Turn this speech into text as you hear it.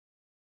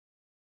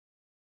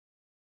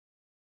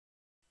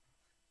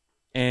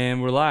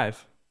And we're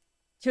live.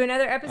 To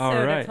another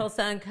episode right. of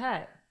Tulsa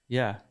Uncut.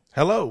 Yeah.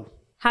 Hello.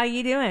 How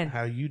you doing?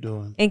 How you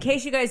doing? In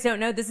case you guys don't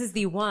know, this is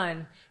the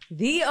one,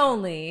 the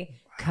only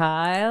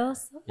Kyle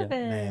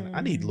Sullivan. Man,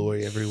 I need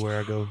Lori everywhere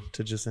I go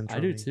to just intro I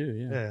do me.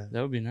 too, yeah.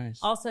 That would be nice.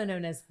 Also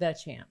known as the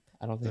champ.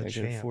 I don't think The I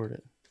could champ. afford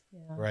it. Yeah.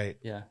 Right.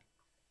 Yeah.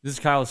 This is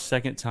Kyle's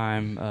second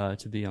time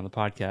to be on the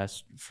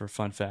podcast, for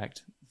fun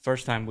fact.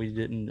 First time we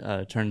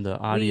didn't turn the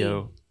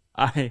audio.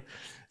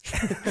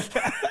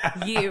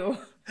 You.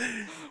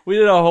 We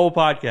did a whole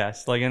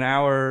podcast, like an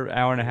hour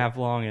and a half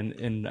long,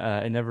 and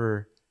I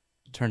never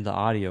turned the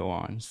audio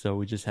on. So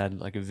we just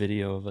had like a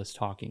video of us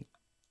talking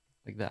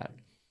like that.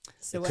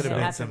 So It what could have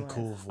been happened some was-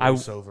 cool I-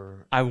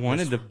 voiceover. I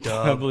wanted to Just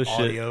dub publish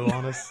it. audio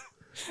on us.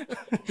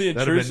 The been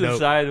intrusive dope.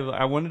 side of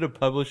I wanted to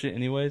publish it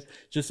anyways,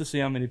 just to see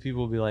how many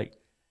people would be like,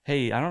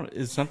 "Hey,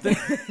 is something?"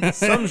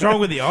 Something's wrong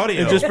with the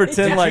audio. And just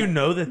pretend Did like- you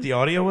know that the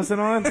audio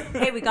wasn't on?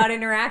 Hey, we got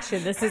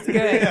interaction. This is good.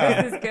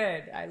 Yeah. This is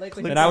good. I like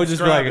what And you I would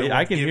just be Subscribe like, and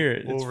I can hear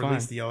it. We'll It's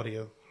release fine. the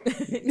audio.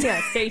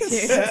 Yeah, stay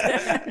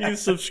tuned. You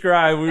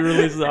subscribe, we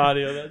release the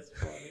audio. That's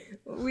funny.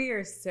 We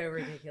are so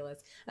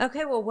ridiculous.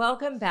 Okay, well,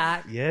 welcome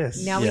back.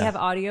 Yes. Now we Yeah. have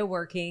audio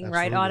working,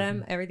 right, Absolutely.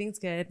 Autumn? Everything's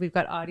good. We've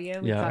got audio.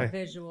 We've Yeah. got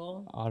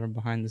visual. Autumn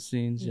behind the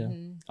scenes. Yeah.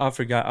 Mhm. Oh, I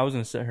forgot. I was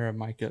gonna set her a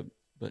mic up,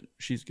 but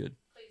she's good.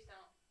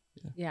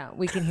 Yeah,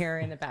 we can hear her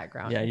in the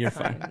background. Yeah, It's you're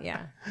fine.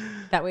 Yeah.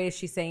 That way, if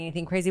she's saying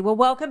anything crazy. Well,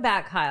 welcome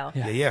back, Kyle.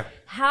 Yeah.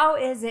 How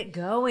is it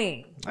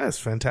going? That's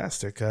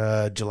fantastic.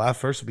 July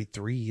 1st will be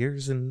 3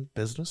 years in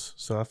business.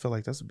 So I feel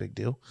like that's a big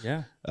deal.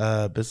 Yeah.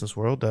 Business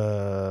world.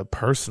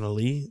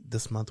 Personally,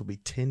 this month will be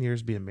 10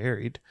 years being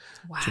married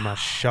to my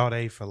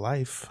Sade for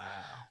life.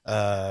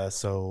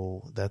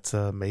 So that's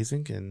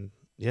amazing. And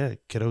yeah,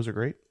 kiddos are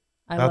great.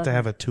 I About love to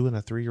have it. a 2 and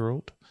a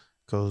 3-year-old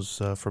because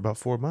for about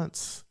 4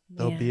 months,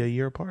 they'll Man. be a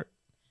year apart.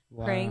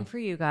 Wow. Praying for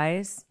you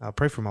guys. I'll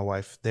pray for my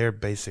wife. They're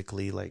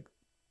basically like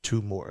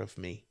 2 more of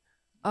me.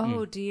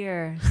 Oh,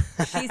 dear.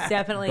 She's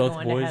definitely Both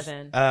going boys? to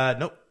heaven.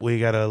 Nope. We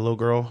got a little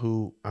girl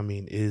who,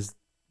 is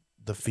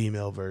the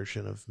female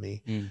version of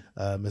me.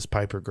 Miss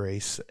Piper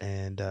Grace,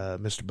 and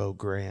Mr. Bo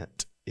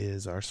Grant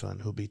is our son,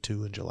 who'll be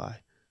 2 in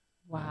July.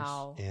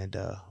 Wow. And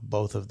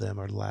both of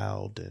them are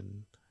loud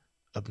and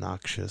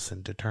obnoxious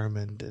and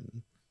determined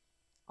and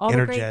All the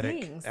energetic.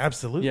 great things.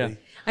 Absolutely. Yeah.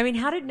 I mean,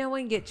 how did no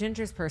one get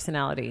Ginger's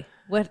personality?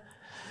 What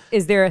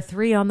is there a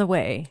 3 on the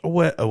way?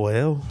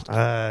 Well,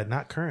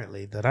 not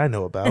currently that I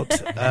know about.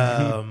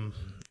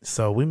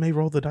 So we may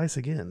roll the dice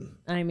again.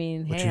 I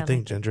mean, What hey, you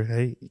think, Ginger?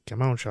 Hey,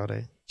 come on,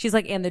 Sade. she's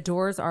like, and the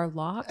doors are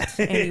locked,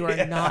 and you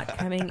are not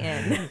coming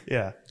in.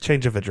 Yeah.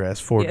 Change of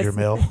address. Forward Yes. your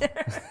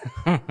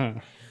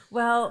mail.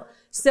 Well,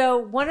 so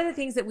one of the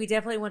things that we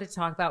definitely want to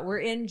talk about, we're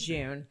in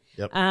June.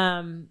 Yep.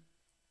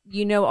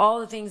 You know, all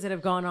the things that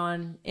have gone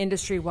on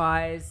industry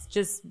wise,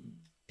 just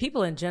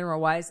people in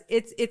general wise,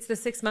 it's the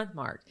 6-month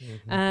mark.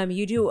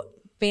 You do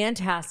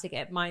fantastic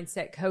at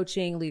mindset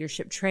coaching,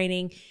 leadership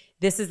training.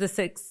 This is the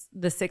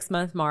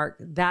 6-month mark.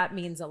 That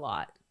means a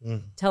lot.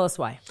 Tell us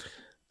why.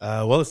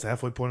 Well, it's the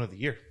halfway point of the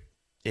year.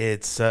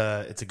 It's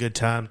a good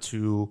time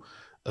to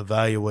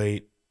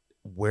evaluate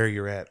where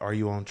you're at. Are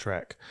you on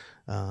track?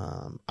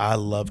 I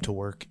love to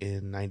work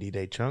in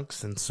 90-day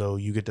chunks, and so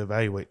you get to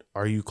evaluate: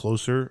 are you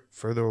closer,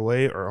 further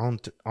away, or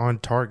on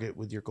target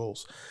with your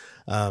goals?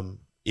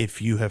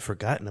 If you have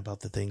forgotten about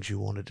the things you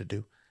wanted to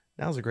do,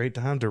 now's a great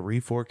time to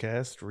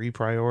reforecast,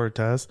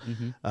 reprioritize,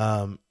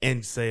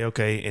 and say,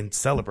 okay, and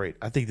celebrate.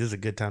 I think this is a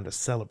good time to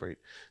celebrate.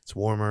 It's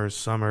warmer,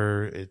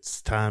 summer.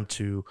 It's time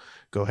to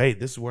go, hey,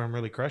 this is where I'm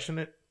really crushing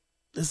it.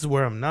 This is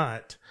where I'm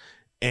not.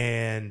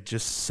 And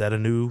just set a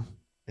new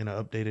and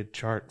an updated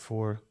chart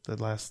for the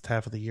last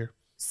half of the year.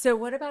 So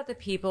what about the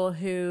people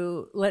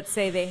who, let's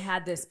say they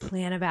had this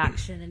plan of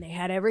action and they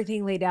had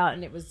everything laid out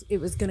and it was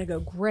going to go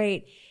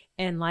great,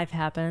 and life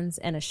happens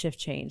and a shift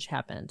change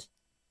happened.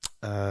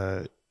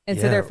 And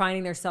so they're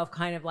finding themselves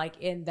kind of like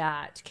in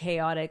that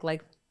chaotic,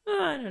 like, oh,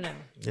 I don't know.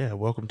 Yeah,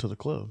 welcome to the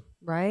club.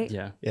 Right?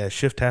 Yeah. Yeah,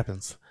 shift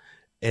happens.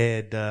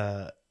 And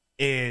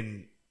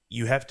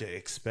you have to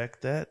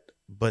expect that,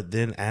 but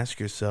then ask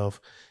yourself,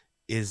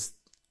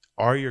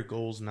 are your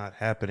goals not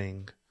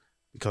happening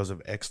because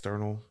of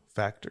external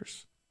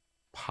factors?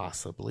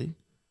 Possibly.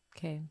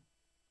 Okay.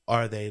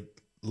 Are they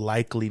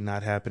likely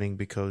not happening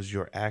because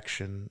your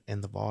action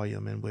and the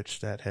volume in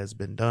which that has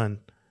been done?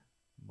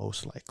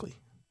 Most likely.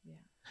 Yeah.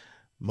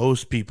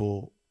 Most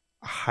people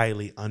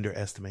highly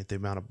underestimate the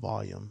amount of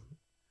volume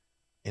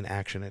and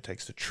action it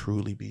takes to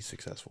truly be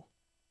successful.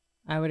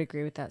 I would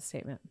agree with that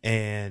statement.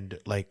 And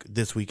like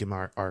this week in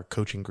our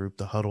coaching group,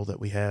 the huddle that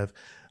we have,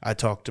 I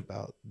talked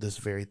about this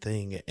very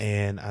thing.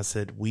 And I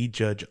said, we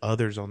judge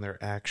others on their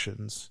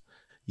actions,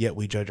 yet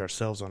we judge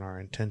ourselves on our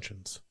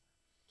intentions.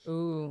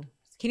 Ooh.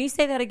 Can you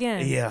say that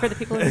again? Yeah. For the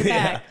people in the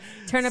back.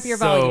 Turn up your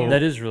So- volume.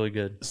 That is really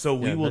good. So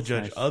we Yeah, will that's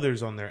judge nice.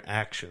 others on their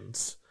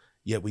actions,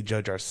 yet we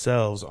judge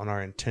ourselves on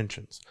our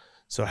intentions.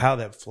 So how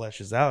that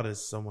fleshes out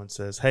is someone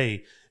says,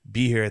 hey,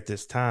 be here at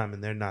this time,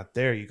 and they're not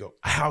there. You go,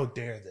 how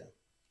dare them?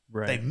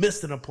 Right. They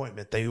missed an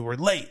appointment. They were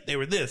late. They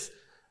were this.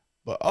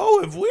 But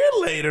if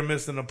we're later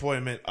missing an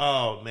appointment,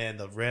 oh man,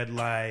 the red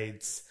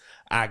lights,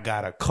 I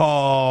got a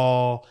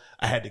call,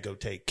 I had to go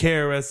take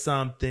care of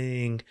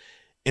something.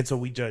 And so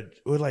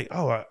we're like,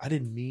 oh, I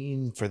didn't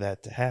mean for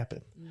that to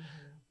happen. Mm-hmm.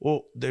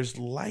 Well, there's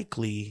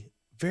likely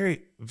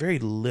very, very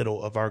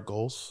little of our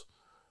goals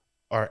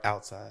are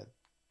outside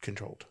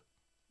controlled.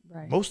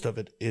 Right. Most of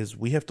it is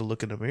we have to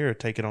look in the mirror,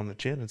 take it on the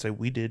chin and say,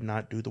 we did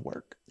not do the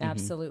work.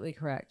 Absolutely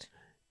correct.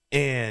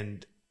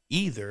 And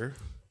either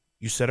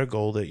you set a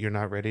goal that you're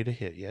not ready to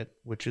hit yet,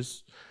 which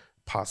is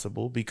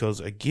possible because,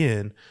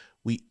 again,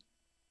 we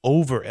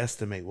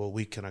overestimate what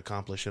we can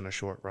accomplish in a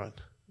short run.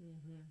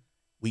 Mm-hmm.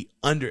 We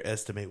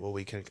underestimate what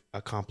we can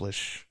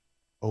accomplish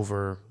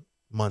over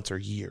months or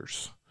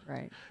years.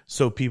 Right.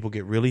 So people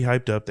get really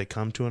hyped up. They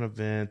come to an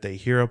event, they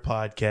hear a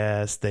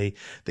podcast, they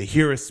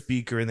hear a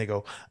speaker, and they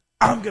go,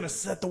 I'm going to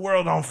set the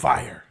world on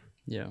fire.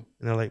 Yeah. And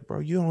they're like, bro,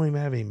 you don't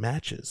even have any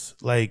matches.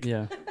 Like,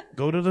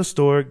 go to the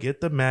store,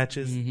 get the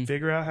matches,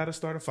 figure out how to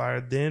start a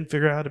fire, then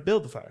figure out how to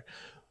build the fire.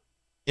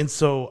 And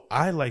so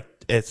I like,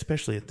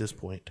 especially at this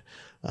point,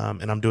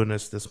 and I'm doing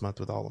this month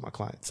with all of my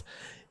clients,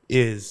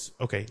 is,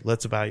 okay,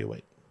 let's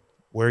evaluate.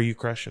 Where are you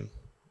crushing?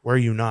 Where are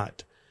you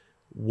not?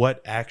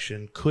 What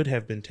action could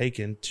have been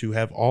taken to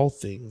have all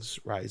things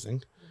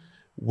rising?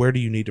 Where do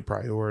you need to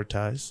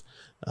prioritize?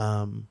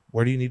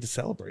 Where do you need to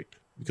celebrate?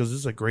 Because this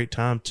is a great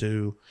time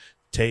to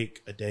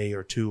take a day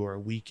or two or a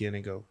weekend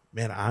and go,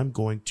 man, I'm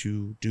going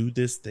to do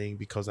this thing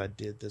because I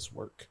did this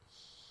work.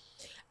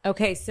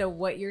 Okay, so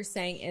what you're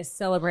saying is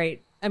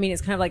celebrate. I mean,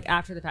 it's kind of like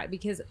after the fact,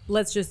 because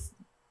let's just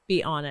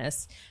be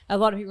honest. A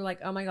lot of people are like,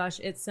 oh my gosh,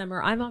 it's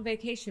summer. I'm on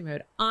vacation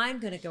mode. I'm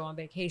going to go on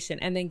vacation.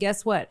 And then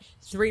guess what?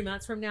 3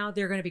 months from now,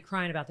 they're going to be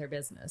crying about their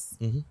business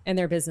and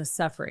their business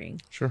suffering.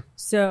 Sure.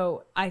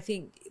 So I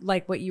think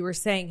like what you were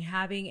saying,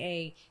 having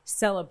a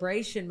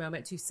celebration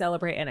moment to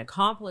celebrate an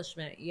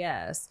accomplishment,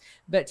 yes,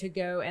 but to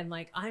go and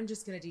like, I'm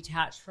just going to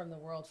detach from the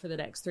world for the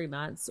next 3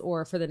 months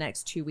or for the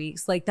next 2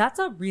 weeks. Like that's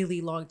a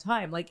really long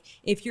time. Like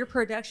if your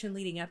production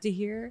leading up to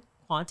here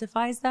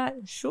quantifies that,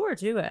 sure,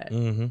 do it.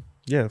 Mm-hmm.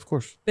 Yeah, of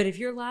course. But if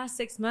your last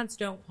 6 months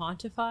don't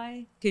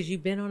quantify because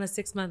you've been on a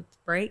 6-month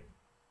break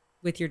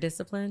with your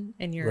discipline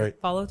and your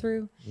follow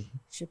through, you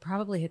should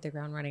probably hit the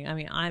ground running. I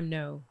mean,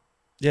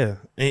 Yeah.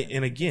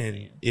 And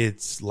again,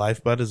 it's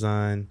life by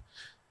design.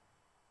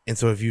 And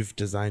so if you've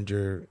designed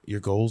your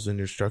goals and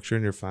your structure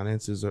and your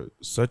finances are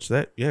such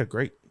that, yeah,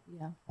 great.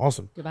 Yeah.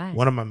 Awesome. Goodbye.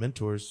 One of my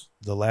mentors,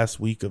 the last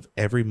week of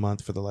every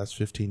month for the last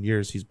 15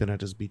 years, he's been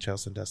at his beach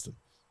house in Destin.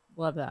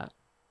 Love that.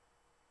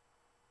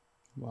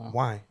 Wow.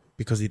 Why?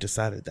 Because he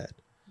decided that.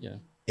 Yeah.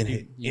 And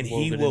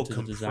he will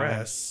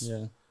compress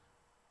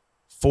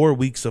 4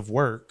 weeks of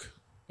work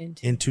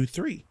into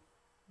 3.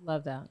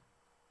 Love that.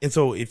 And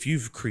so if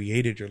you've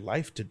created your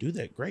life to do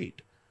that,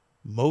 great.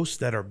 Most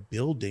that are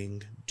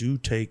building do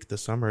take the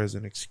summer as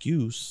an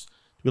excuse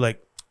to be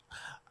like,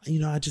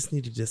 I just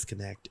need to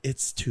disconnect.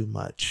 It's too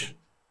much.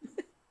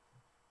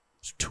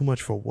 It's too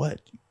much for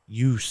what?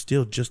 You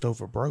still just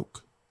over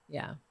broke.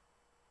 Yeah.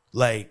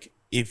 Like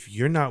if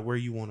you're not where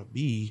you want to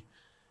be,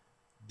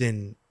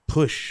 then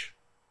push,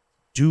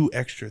 do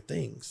extra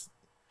things.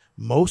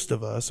 Most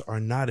of us are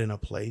not in a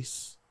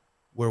place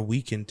where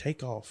we can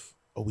take off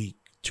a week,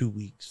 2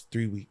 weeks,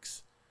 3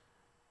 weeks.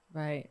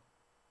 Right.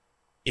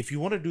 If you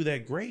want to do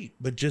that, great.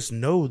 But just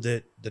know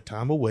that the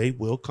time away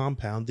will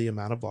compound the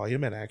amount of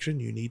volume and action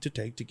you need to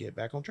take to get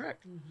back on track.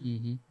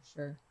 Mm-hmm.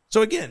 Sure.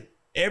 So again,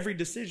 every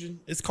decision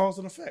is cause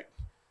and effect.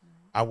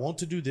 I want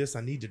to do this.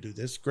 I need to do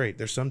this. Great.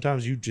 There's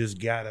sometimes you just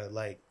got to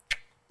like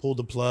pull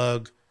the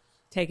plug.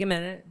 Take a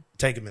minute.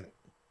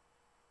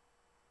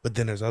 But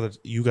then there's others,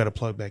 you got to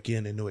plug back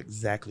in and know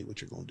exactly what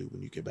you're going to do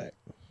when you get back.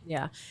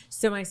 Yeah.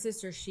 So my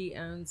sister, she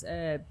owns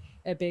a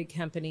big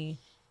company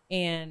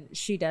and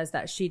she does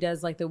that. She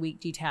does like the week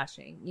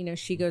detaching.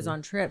 She goes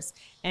on trips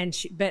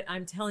but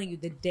I'm telling you,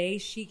 the day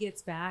she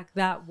gets back,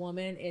 that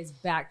woman is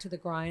back to the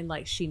grind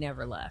like she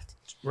never left.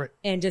 Right.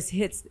 And just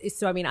hits.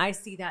 So, I mean, I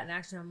see that in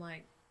action. I'm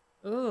like,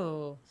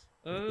 oh,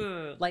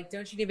 like,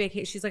 don't you need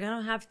vacation? She's like, I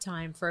don't have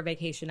time for a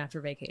vacation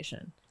after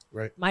vacation.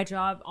 Right. My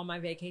job on my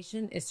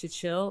vacation is to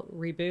chill,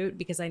 reboot,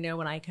 because I know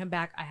when I come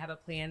back, I have a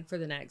plan for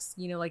the next,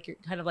 like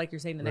you're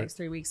saying, the next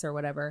 3 weeks or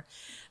whatever.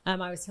 I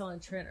was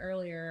telling Trent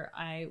earlier,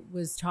 I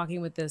was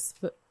talking with this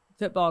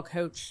football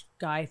coach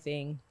guy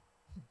thing.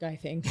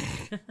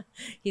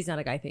 He's not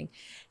a guy thing.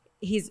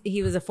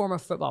 He was a former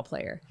football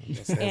player.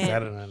 Is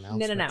that an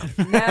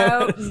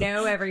announcement?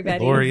 No,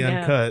 everybody. Lori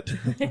Uncut.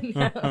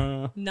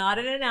 No, not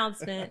an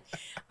announcement.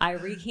 I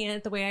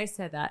recant the way I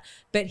said that,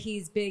 but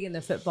he's big in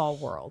the football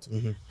world,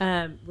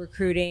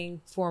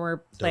 recruiting,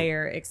 former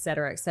player, et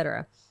cetera, et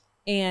cetera.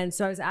 And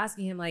so I was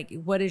asking him, like,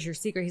 what is your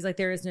secret? He's like,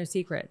 there is no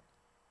secret.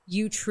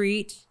 You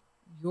treat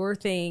your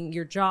thing,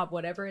 your job,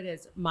 whatever it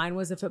is. Mine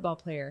was a football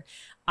player.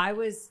 I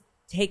was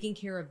taking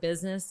care of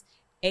business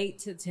 8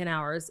 to 10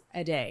 hours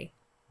a day.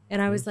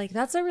 And I was like,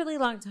 that's a really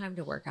long time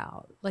to work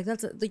out. Like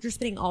like you're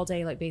spending all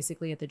day, like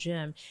basically at the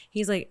gym.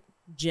 He's like,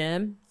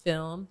 gym,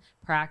 film,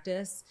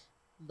 practice,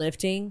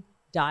 lifting,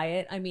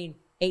 diet. I mean,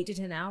 8 to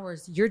 10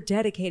 hours, you're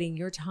dedicating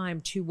your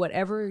time to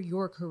whatever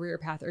your career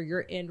path or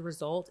your end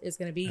result is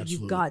going to be.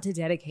 Absolutely. You've got to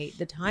dedicate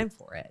the time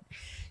for it.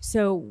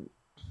 So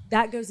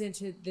that goes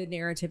into the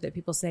narrative that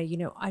people say,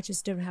 I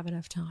just don't have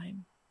enough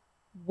time.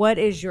 What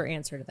is your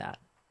answer to that?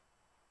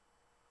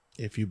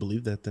 If you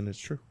believe that, then it's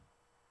true.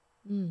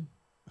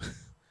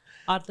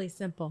 Oddly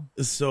simple.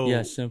 So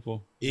Yeah,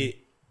 simple.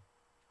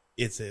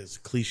 It's as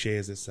cliche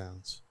as it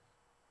sounds.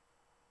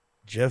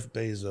 Jeff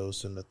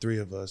Bezos and the three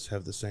of us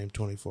have the same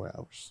 24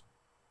 hours.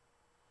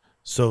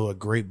 So a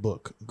great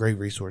book, great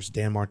resource,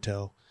 Dan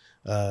Martell,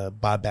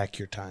 Buy Back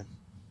Your Time.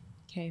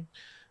 Okay.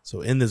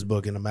 So in this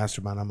book, in a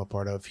mastermind I'm a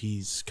part of,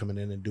 he's coming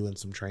in and doing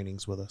some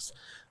trainings with us.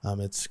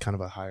 It's kind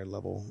of a higher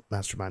level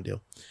mastermind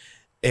deal.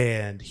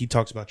 And he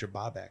talks about your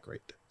buyback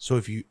rate. So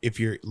if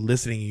you're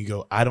listening and you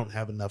go, I don't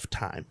have enough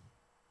time,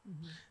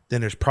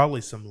 then there's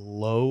probably some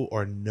low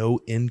or no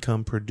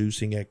income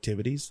producing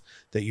activities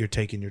that you're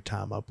taking your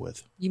time up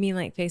with. You mean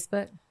like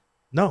Facebook?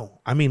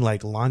 No, I mean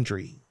like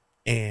laundry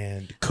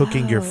and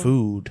cooking your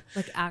food,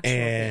 like actual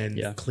and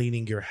things.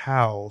 cleaning your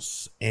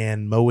house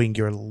and mowing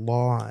your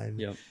lawn.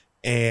 Yep.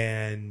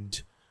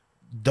 And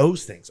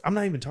those things. I'm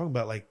not even talking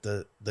about like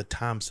the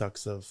time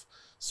sucks of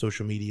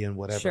social media and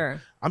whatever.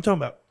 Sure. I'm talking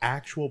about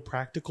actual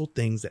practical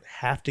things that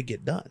have to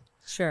get done.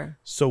 Sure.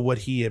 So what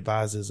he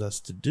advises us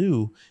to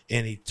do,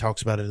 and he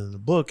talks about it in the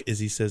book, is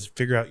he says,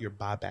 figure out your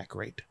buyback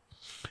rate.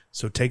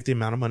 So take the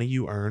amount of money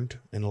you earned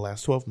in the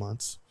last 12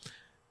 months,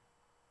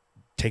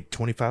 take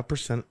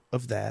 25%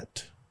 of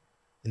that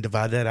and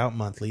divide that out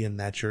monthly. And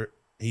that's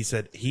he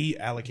said he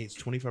allocates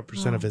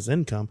 25% of his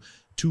income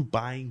to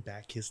buying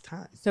back his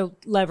time. So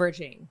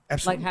leveraging,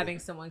 Absolutely. like having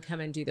someone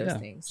come and do those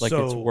things. Like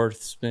it's So-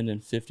 worth spending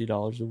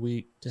 $50 a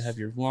week to have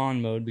your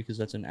lawn mowed because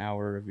that's an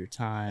hour of your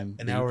time.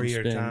 An that you hour can of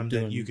your spend time that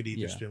doing- you could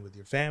either spend with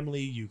your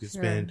family, you could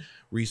Sure. spend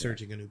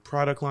researching a new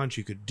product launch,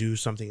 you could do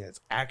something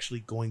that's actually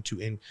going to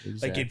end.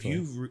 Like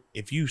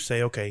if you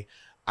say, okay,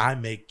 I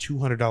make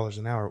 $200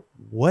 an hour,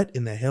 what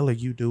in the hell are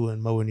you doing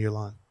mowing your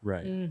lawn?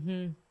 Right.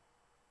 Mm-hmm.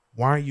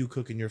 Why are you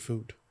cooking your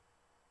food?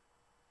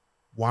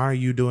 Why are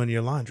you doing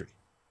your laundry?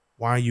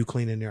 Why are you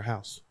cleaning your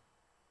house?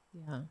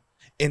 Yeah.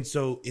 And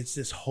so it's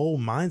this whole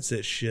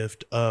mindset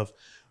shift of,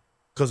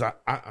 because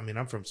I mean,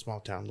 I'm from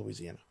small town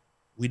Louisiana.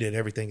 We did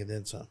everything and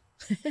then some.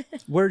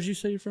 Where did you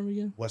say you're from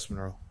again? West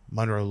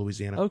Monroe,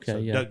 Louisiana. Okay, So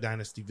yeah. Duck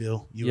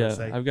Dynastyville,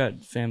 USA. Yeah, I've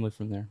got family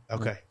from there.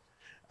 Okay.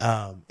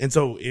 And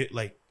so it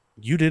like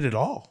you did it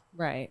all.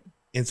 Right.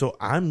 And so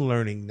I'm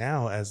learning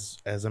now as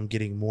I'm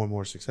getting more and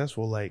more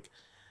successful, like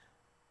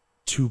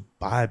to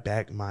buy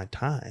back my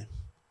time.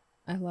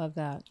 I love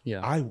that.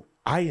 Yeah.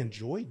 I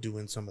enjoy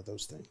doing some of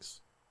those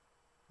things.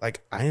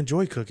 Like I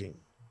enjoy cooking,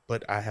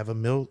 but I have a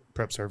meal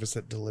prep service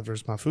that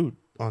delivers my food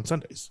on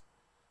Sundays.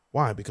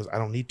 Why? Because I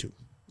don't need to.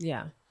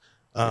 Yeah.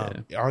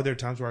 Are there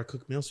times where I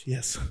cook meals?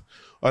 Yes.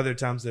 Are there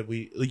times that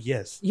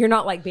yes. You're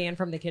not like banned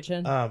from the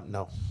kitchen.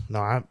 No,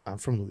 I'm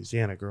from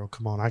Louisiana, girl.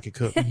 Come on, I can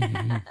cook.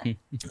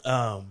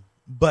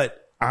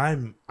 But I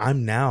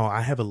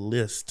have a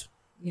list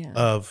yeah.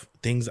 of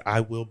things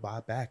I will buy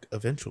back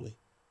eventually,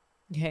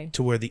 Okay.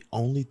 to where the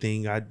only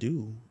thing I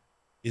do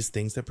is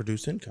things that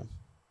produce income.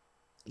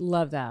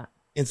 Love that.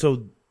 And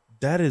so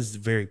that is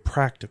very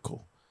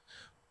practical.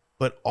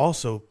 But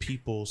also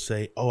people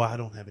say, "Oh, I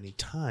don't have any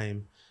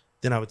time."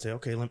 Then I would say,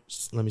 "Okay, let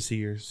me see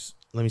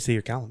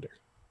your calendar."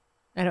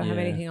 I don't have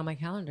Yeah. anything on my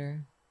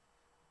calendar.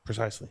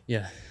 Precisely.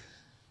 Yeah.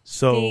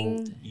 So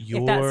Ding.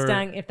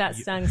 If that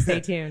stung,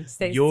 stay tuned.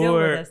 Stay still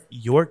with us.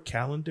 your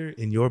calendar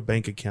and your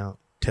bank account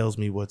tells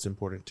me what's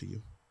important to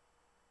you.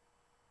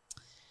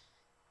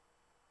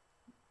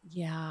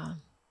 Yeah.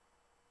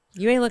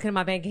 You ain't looking at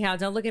my bank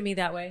account. Don't look at me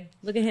that way.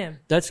 Look at him.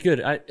 That's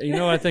good. I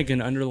think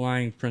an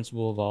underlying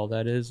principle of all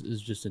that is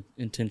just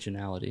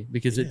intentionality,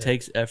 because it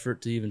takes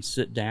effort to even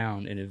sit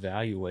down and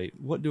evaluate,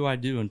 what do I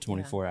do in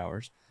 24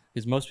 hours?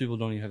 Because most people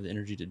don't even have the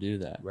energy to do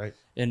that. Right.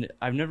 And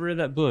I've never read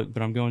that book,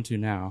 but I'm going to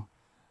now.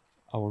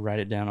 I will write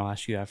it down. I'll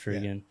ask you after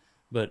again.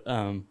 But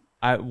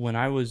when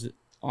I was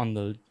on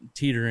the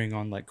teetering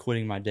on like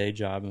quitting my day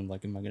job and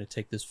like, am I going to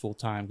take this full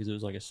time? Because it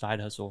was like a side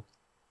hustle.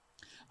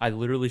 I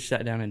literally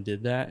sat down and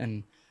did that,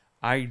 and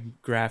I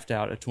graphed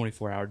out a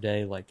 24-hour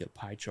day like a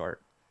pie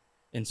chart.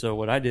 And so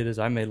what I did is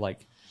I made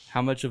like,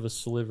 how much of a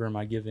sliver am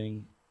I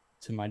giving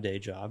to my day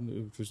job,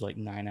 which was like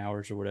 9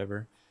 hours or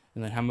whatever.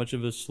 And then how much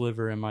of a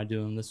sliver am I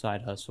doing the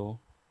side hustle?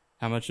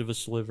 How much of a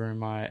sliver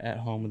am I at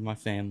home with my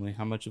family?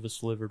 How much of a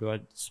sliver do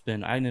I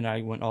spend? And then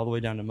I went all the way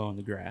down to mowing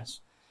the grass.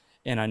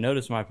 And I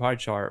noticed my pie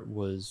chart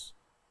was,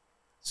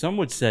 some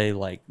would say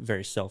like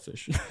very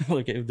selfish.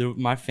 Like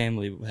my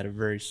family had a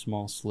very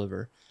small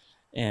sliver.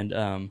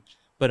 And,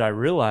 but I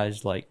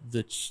realized like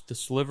the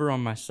sliver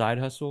on my side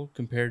hustle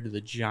compared to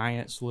the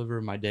giant sliver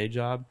of my day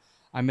job,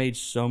 I made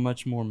so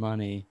much more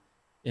money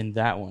in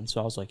that one.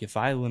 So I was like, if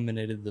I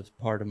eliminated the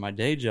part of my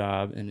day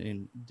job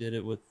and did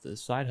it with the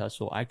side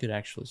hustle, I could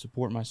actually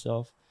support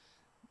myself,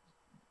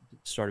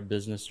 start a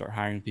business, start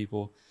hiring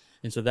people.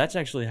 And so that's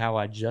actually how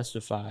I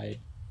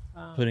justified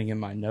putting in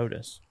my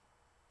notice.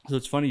 So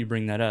it's funny you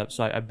bring that up.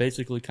 So I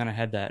basically kind of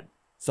had that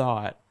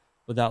thought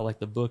without like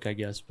the book, I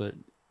guess. But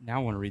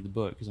now I want to read the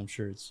book because I'm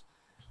sure it's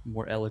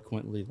more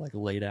eloquently like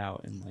laid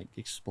out and like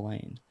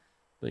explained.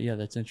 But yeah,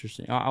 that's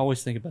interesting. I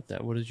always think about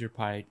that. What does your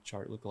pie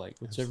chart look like?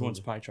 What's everyone's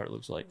pie chart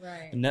looks like?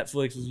 Right. And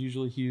Netflix is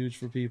usually huge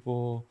for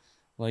people.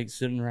 Like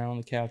sitting around on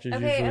the couch is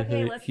Okay,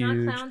 usually let's huge.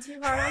 not clown too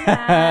hard on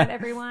that,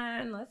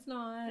 everyone. Let's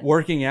not.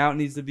 Working out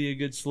needs to be a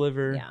good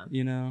sliver. Yeah.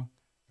 You know.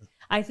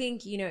 I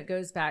think, it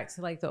goes back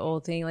to like the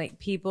old thing, like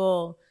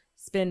people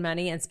spend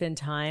money and spend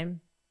time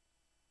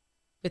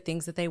with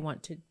things that they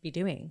want to be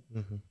doing.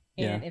 Mm-hmm. And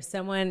Yeah. if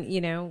someone,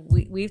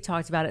 we've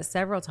talked about it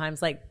several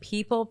times, like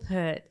people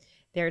put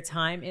their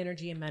time,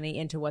 energy, and money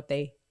into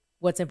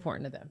what's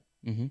important to them.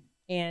 Mm-hmm.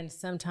 And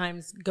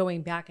sometimes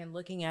going back and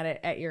looking at it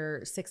at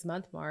your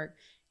 6-month mark,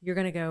 you're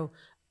going to go,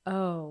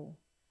 oh,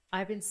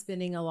 I've been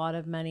spending a lot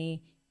of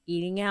money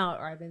eating out,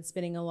 or I've been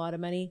spending a lot of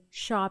money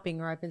shopping,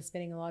 or I've been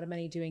spending a lot of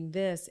money doing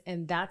this.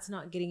 And that's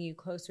not getting you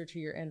closer to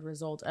your end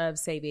result of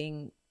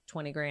saving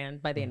 20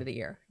 grand by the end of the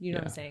year. You know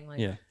what I'm saying? Like,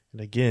 yeah.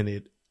 And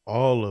again,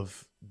 all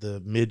of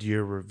the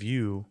mid-year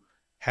review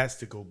has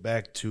to go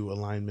back to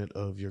alignment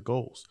of your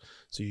goals.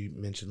 So you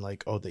mentioned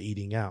like, the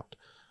eating out.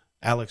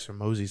 Alex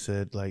Hormozy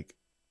said like,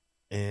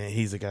 and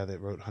he's the guy that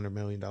wrote $100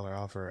 million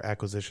offer,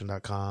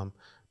 acquisition.com,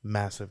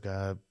 massive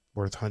guy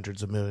worth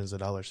hundreds of millions of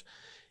dollars.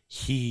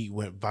 He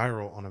went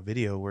viral on a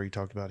video where he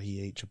talked about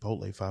he ate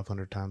Chipotle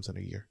 500 times in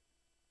a year.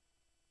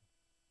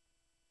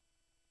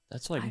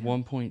 That's like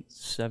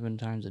 1.7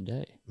 times a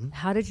day.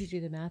 how did you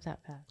do the math that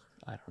fast?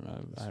 I don't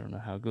know. I don't know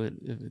how good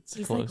if it's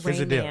He's close. like Here's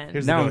the deal. Man.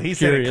 Here's the Now deal. I'm He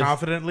said curious. it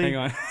confidently. Hang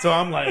on. So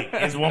I'm like,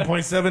 it's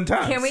 1.7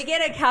 times. Can we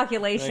get a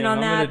calculation Hang on,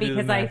 on I'm that? gonna do the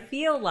Because I math.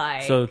 feel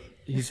like So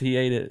he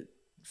ate it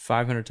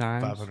 500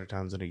 times. 500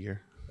 times in a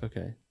year.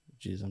 Okay.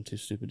 Jeez, I'm too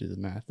stupid to do the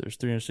math. There's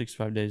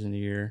 365 days in a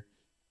year,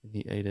 and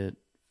he ate it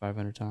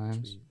 500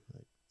 times,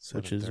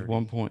 which is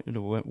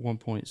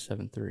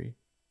 1.73.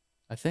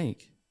 I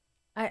think.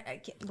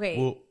 I can't,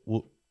 wait.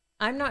 Well,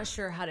 I'm not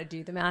sure how to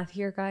do the math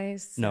here,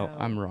 guys. No, so-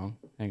 I'm wrong.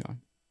 Hang on.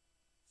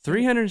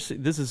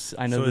 300. This is.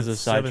 I know so this is a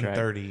it's sidetrack.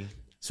 730.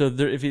 So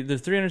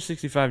there's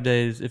 365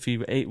 days. If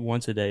he ate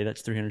once a day,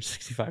 that's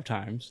 365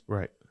 times.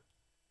 Right.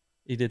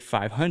 He did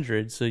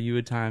 500, so you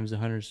would times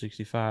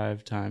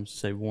 165 times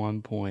say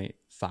 1.5.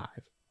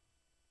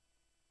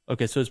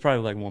 Okay, so it's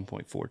probably like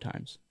 1.4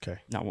 times. Okay.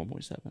 Not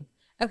 1.7.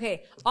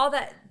 Okay, all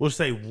that We'll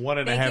say one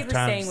and a Thank half you for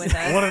staying times. with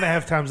us.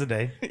 1.5 times a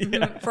day.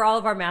 for all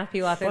of our math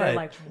people out there, they're But-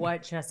 like,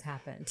 "What just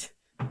happened?"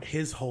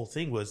 His whole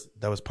thing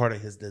that was part of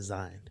his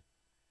design.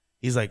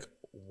 He's like,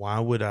 why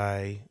would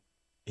I?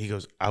 He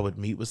goes, I would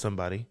meet with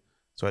somebody,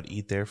 so I'd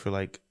eat there for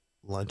like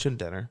lunch and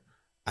dinner.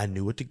 I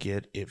knew what to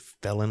get. It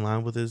fell in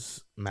line with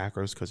his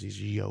macros because he's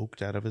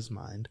yoked out of his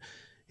mind.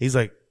 He's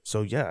like,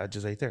 so yeah, I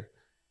just ate there.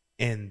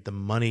 And the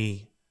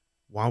money,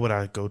 why would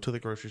I go to the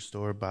grocery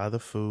store, buy the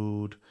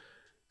food,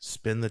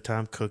 spend the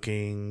time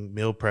cooking,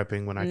 meal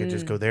prepping when I could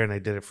just go there and they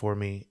did it for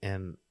me?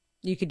 And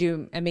You could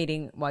do a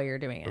meeting while you're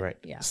doing it. right.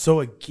 Yeah.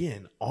 So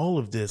again, all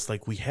of this,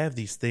 like we have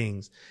these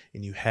things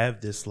and you have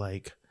this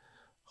like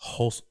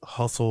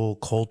hustle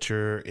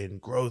culture,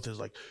 and growth is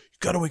like, you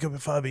got to wake up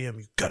at 5 a.m.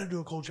 You got to do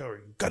a cold shower.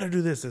 You got to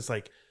do this. It's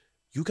like,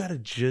 you got to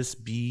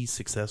just be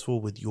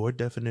successful with your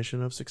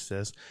definition of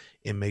success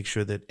and make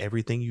sure that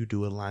everything you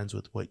do aligns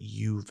with what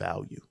you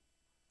value.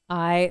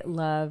 I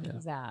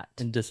love that.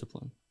 And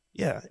discipline.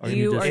 Yeah.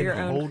 You are and your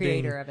own holding-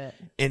 creator of it.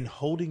 And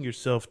holding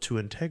yourself to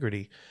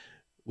integrity,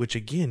 which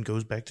again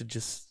goes back to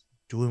just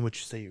doing what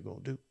you say you're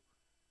going to do.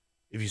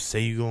 If you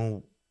say you're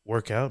going to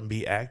work out and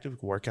be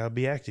active, work out,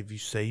 be active. If you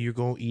say you're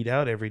going to eat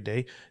out every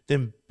day,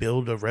 then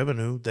build a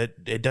revenue that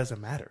it doesn't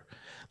matter.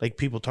 Like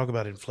people talk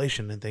about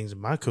inflation and things.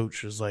 And my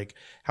coach was like,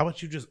 how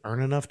about you just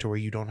earn enough to where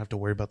you don't have to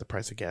worry about the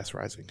price of gas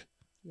rising?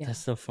 Yeah. That's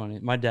so funny.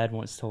 My dad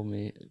once told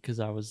me,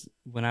 because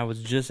when I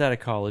was just out of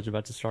college,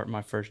 about to start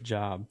my first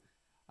job,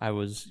 I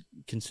was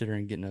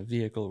considering getting a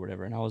vehicle or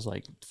whatever. And I was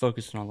like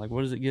focusing on like,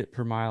 what does it get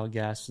per mile of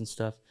gas and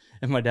stuff?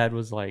 And my dad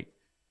was like,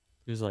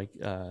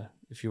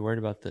 if you're worried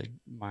about the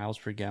miles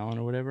per gallon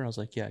or whatever, I was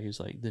like, yeah. He was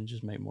like, then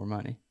just make more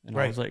money. And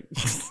I was like,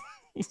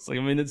 it's like,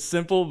 I mean, it's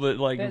simple, but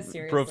like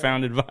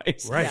profound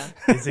advice. Right. Yeah.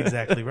 It's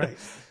exactly right.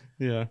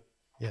 Yeah.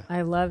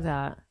 I love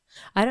that.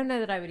 I don't know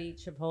that I would eat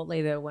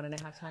Chipotle though 1.5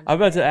 times. I'm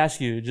about to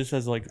ask you, just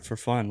as like for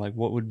fun, like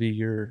what would be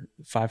your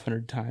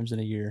 500 times in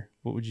a year?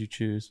 What would you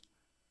choose?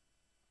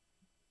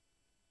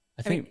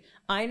 I think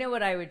I know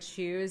what I would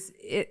choose.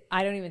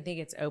 I don't even think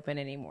it's open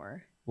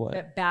anymore. what?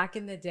 But back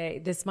in the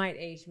day, this might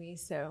age me,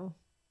 so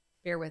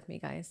bear with me,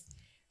 guys.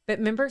 But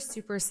remember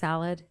Super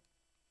Salad?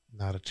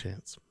 Not a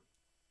chance.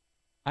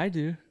 I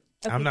do.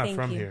 Okay, I'm not thank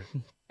from you. here.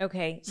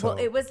 Okay. So- Well,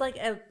 it was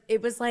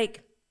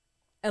like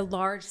a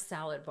large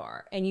salad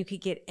bar, and you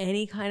could get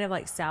any kind of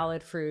like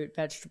salad, fruit,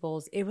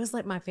 vegetables. It was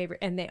like my favorite,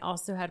 and they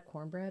also had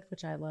cornbread,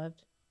 which I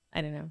loved.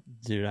 I don't know.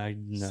 Dude, I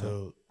know.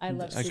 So I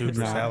love I Super could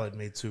Super not. Salad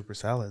made super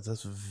salads.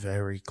 That's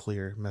very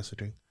clear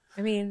messaging.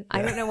 I mean,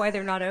 I don't know why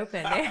they're not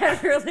open. They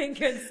had really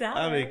good salad.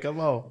 I mean, come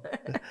on.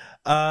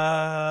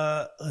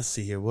 Let's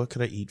see here. What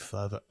could I eat?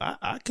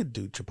 I could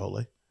do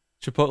Chipotle.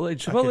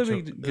 Chipotle would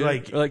be could good.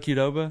 like- Or like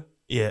Qdoba.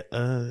 Yeah.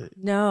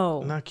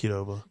 No. Not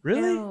Qdoba.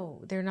 Really?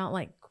 No, they're not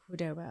like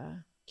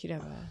Qdoba.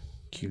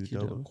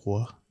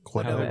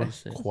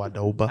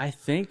 Quadoba. I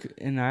think,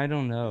 and I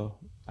don't know.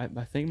 I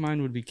think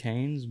mine would be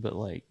Cane's, but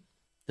like,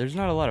 there's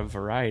not a lot of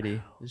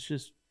variety. It's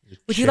just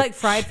Would you like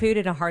fried food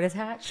and a heart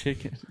attack?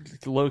 chicken,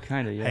 low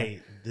kind of. Yeah. Hey,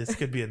 this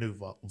could be a new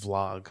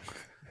vlog.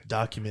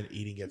 Document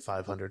eating it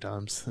 500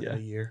 times a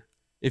year.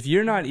 If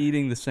you're not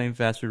eating the same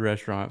fast food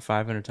restaurant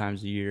 500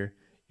 times a year,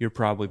 you're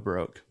probably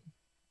broke.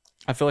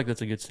 I feel like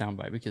that's a good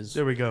soundbite because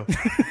There we go.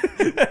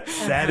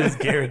 That is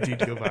guaranteed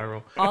to go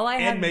viral.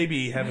 And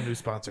maybe have a new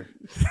sponsor.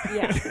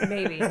 Yeah,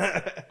 maybe.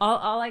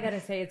 All I got to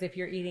say is if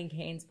you're eating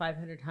Cane's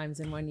 500 times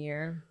in 1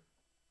 year,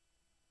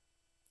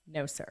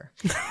 no, sir.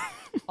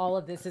 All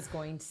of this is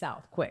going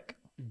south quick.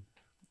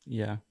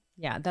 yeah,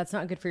 Yeah, that's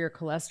not good for your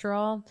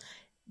cholesterol.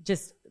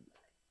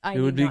 it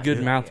would be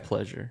good mouth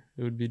pleasure.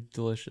 It would be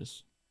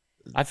delicious.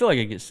 I feel like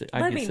I get sick.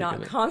 Let me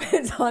not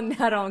comment on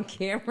that on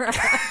camera.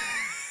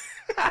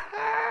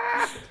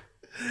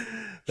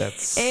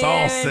 That's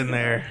sauce in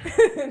there.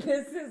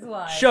 This is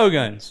why.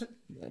 Shoguns.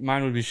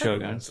 Mine would be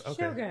Shoguns.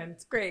 Okay.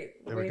 Shoguns.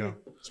 Great. There we go.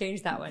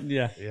 Change that one.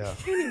 Yeah. Yeah.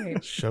 Anyway,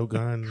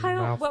 Shogun.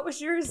 Kyle, mouth. what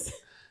was yours?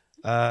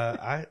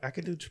 I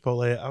could do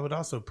Chipotle. I would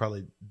also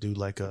probably do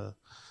like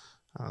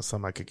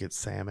some I could get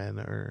salmon,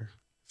 or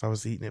if I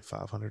was eating it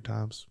 500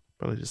 times,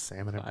 probably just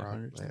salmon and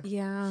 500 broccoli.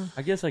 Yeah.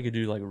 I guess I could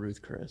do like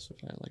Ruth Chris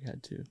if I like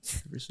had to.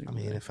 Every I single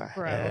mean, day. if I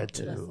Bro, had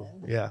to.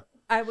 listen. Yeah.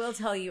 I will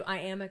tell you, I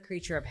am a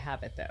creature of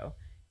habit, though.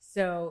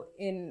 So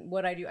in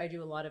what I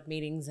do a lot of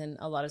meetings, and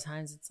a lot of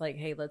times it's like,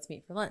 hey, let's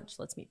meet for lunch.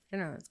 Let's meet for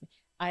dinner.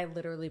 I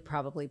literally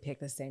probably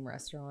pick the same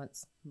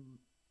restaurants.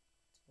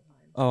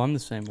 Oh, I'm the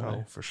same way.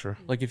 Oh, for sure.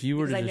 Like if you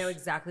were Because to I just, know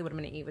exactly what I'm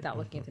going to eat without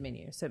looking at the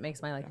menu. So it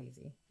makes my life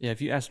easy. yeah,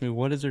 if you asked me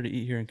what is there to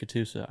eat here in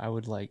Catoosa, I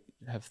would like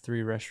have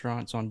 3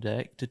 restaurants on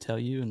deck to tell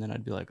you, and then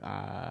I'd be like,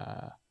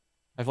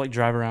 I've like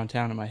drive around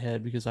town in my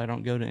head because I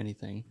don't go to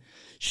anything.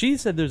 She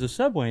said there's a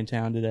Subway in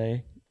town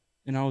today,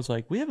 and I was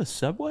like, we have a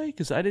Subway?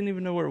 Because I didn't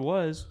even know where it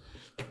was.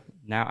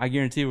 Now I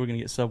guarantee we're gonna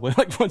get Subway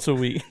like once a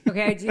week.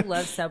 Okay, I do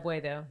love Subway,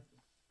 though.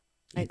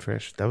 Eat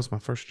fresh. That was my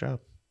first job.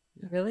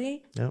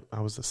 Really? Yep. I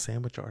was a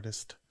sandwich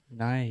artist.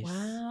 Nice.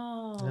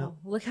 Wow. Yep.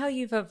 Look how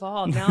you've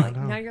evolved. I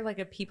know. Now you're like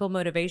a people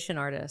motivation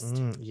artist.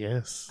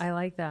 Yes. I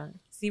like that.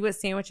 See what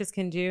sandwiches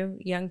can do,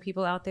 young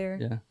people out there.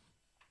 Yeah.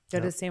 Go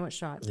to the sandwich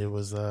shop. It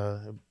was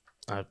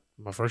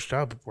my first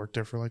job. Worked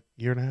there for like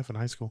a year and a half in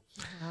high school.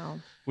 Wow.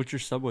 What's your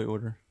Subway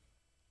order?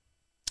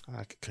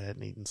 I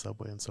hadn't eaten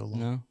Subway in so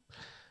long.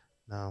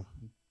 No.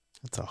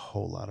 That's a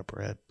whole lot of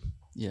bread.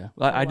 Yeah.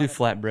 I do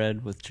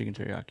flatbread with chicken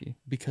teriyaki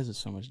because it's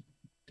so much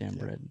damn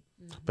bread.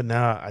 But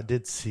now I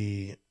did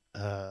see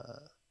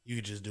you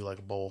could just do like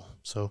a bowl.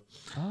 So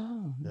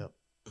Oh. yep.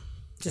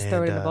 Just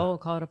throw it in the bowl,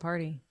 call it a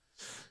party.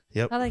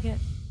 Yep. I like it.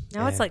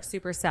 Now it's And- like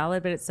super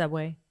salad, but it's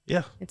Subway.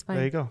 Yeah. It's fine.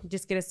 There you go.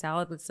 Just get a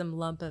salad with some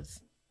lump of.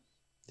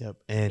 Yep.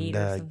 Meat or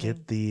And something.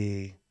 get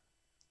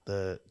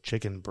the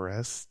chicken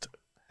breast.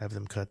 Have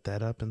them cut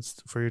that up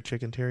for your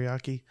chicken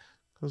teriyaki.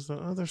 Because the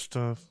other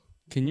stuff.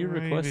 Can you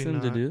request Maybe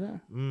them to not. do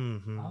that?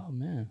 Mm-hmm. Oh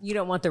man. You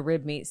don't want the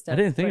rib meat stuff. I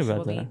didn't think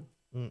about vegetable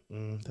that.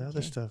 meat. The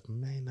other stuff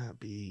may not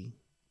be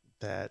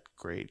that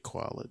great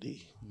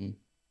quality.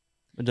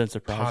 It doesn't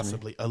surprise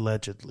Possibly,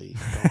 allegedly.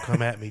 Don't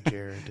come at me,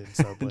 Jared, in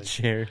Subway. me.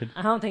 Jared.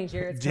 I don't think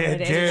Jared's Jared- coming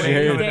to Jared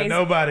anywhere ain't these coming to days.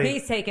 nobody.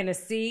 He's taking a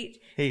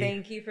seat. He-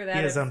 Thank you for that.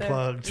 he is episode.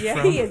 unplugged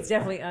Yeah, from- he is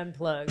definitely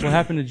unplugged. What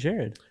happened to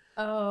Jared?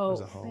 Oh, It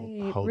was a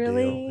whole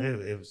really?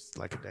 deal. It was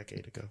like a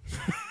decade ago.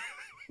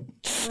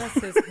 Bless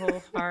his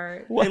whole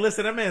heart. Hey,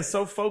 listen, that man's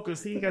so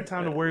focused. He ain't got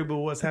time to worry about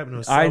what's happening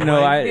with I know.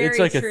 Subway. It's Very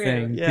like true. a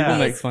thing. Yeah. People He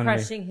make is fun of me.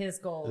 crushing his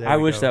goals. There I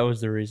we wish go. that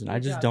was the reason. I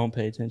Good just job. don't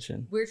pay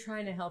attention. We're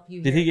trying to help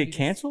you. Did here. he You get just-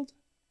 canceled?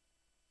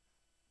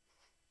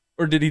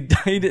 Or did he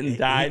die? He didn't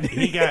die.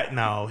 He got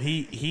no.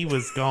 He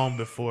was gone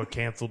before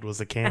canceled was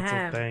a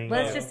canceled thing.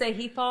 Let's just say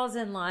he falls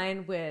in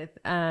line with.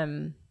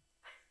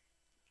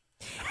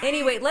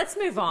 Anyway, let's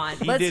move on.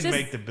 He Let's did just.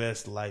 make the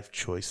best life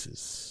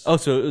choices. Oh,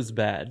 so it was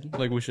bad.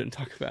 Like we shouldn't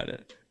talk about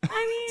it.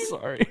 I mean,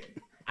 Sorry.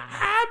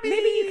 maybe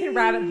you can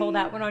rabbit hole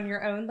that one on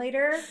your own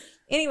later.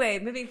 Anyway,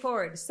 moving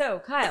forward. So,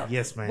 Kyle.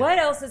 Yes, ma'am. What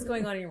else is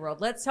going on in your world?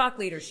 Let's talk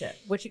leadership.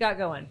 What you got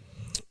going?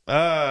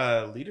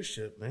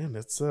 Leadership, man.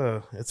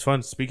 It's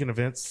fun. Speaking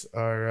events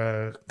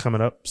are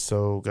coming up,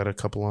 so got a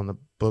couple on the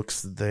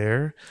books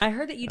there. I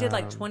heard that you did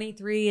like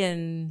 23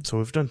 and So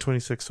we've done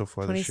 26 so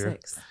far this year.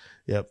 26.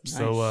 Yep. Nice.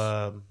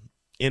 So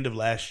end of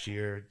last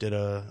year, did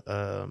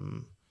a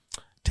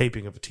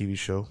taping of a TV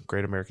show,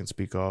 Great American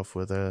Speak Off,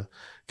 with a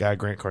guy,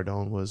 Grant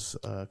Cardone, was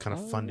kind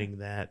of funding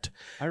that.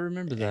 I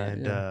remember that.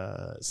 And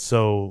yeah.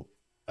 so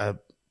I'm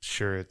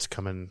sure it's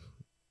coming.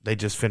 They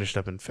just finished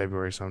up in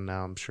February, so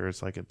now I'm sure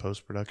it's like in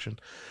post production.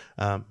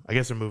 I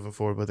guess they're moving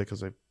forward with it because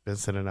they've been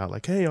sending out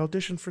like, "Hey,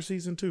 audition for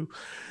season 2."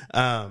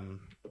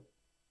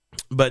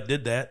 But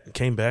did that,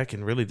 came back,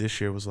 and really this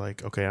year was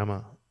like, okay, I'm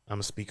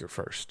a speaker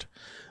first.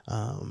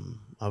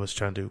 I was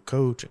trying to do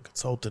coach and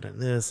consultant and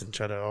this, and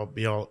try to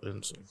be all.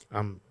 And so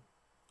I'm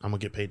gonna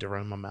get paid to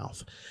run my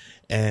mouth,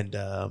 and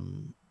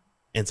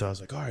And so I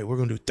was like, all right, we're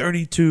going to do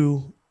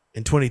 32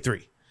 and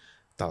 23.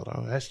 Thought,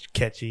 oh, that's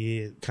catchy.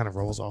 It kind of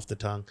rolls off the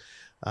tongue.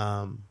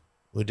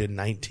 We did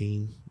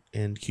 19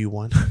 in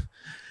Q1.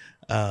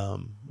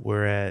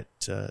 We're at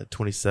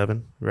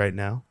 27 right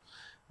now.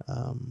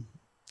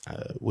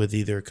 With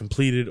either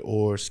completed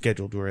or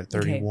scheduled, we're at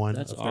 31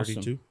 that's of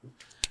 32.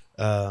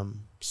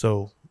 Awesome.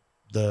 So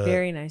the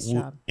Very nice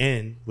job.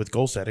 And with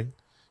goal setting,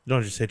 you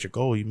don't just hit your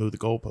goal, you move the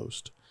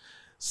goalpost.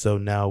 So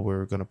now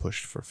we're going to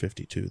push for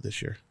 52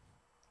 this year.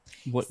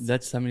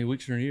 That's how many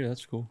weeks in a year?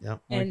 That's cool.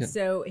 Yep. And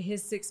so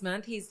his 6th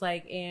month, he's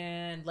like,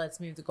 and let's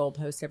move the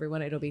goalpost,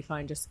 everyone. It'll be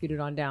fine. Just scoot it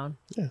on down.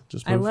 Yeah,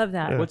 just I move. love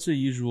that. Yeah. What's a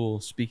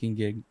usual speaking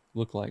gig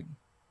look like?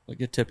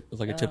 Like a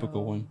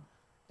typical one.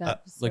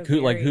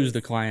 Who's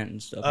the client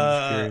and stuff? I'm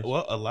just curious.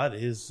 Well, a lot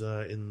is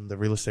in the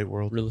real estate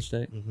world. Real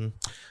estate. Mm-hmm.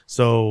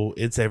 So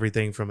it's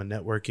everything from a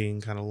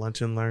networking kind of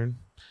lunch and learn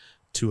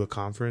to a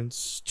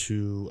conference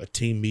to a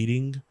team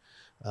meeting,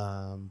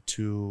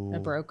 to a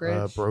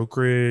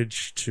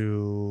brokerage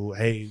to,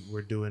 hey,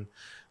 we're doing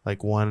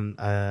like one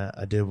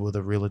I did with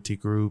a realty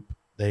group.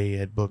 They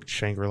had booked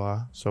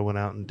Shangri-La, so I went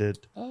out and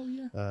did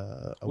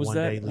a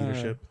one-day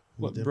leadership.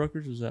 What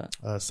brokerage was that?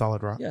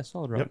 Solid Rock. Yeah,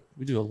 Solid Rock. Yep.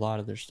 We do a lot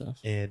of their stuff.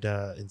 And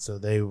so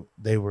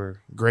they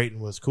were great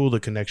and was cool. The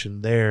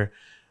connection there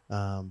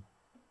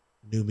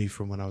knew me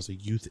from when I was a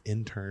youth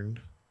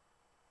intern,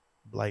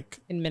 like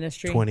in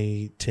ministry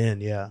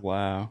 2010. Yeah.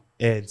 Wow.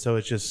 And so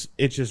it's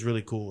just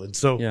really cool. And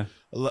so Yeah.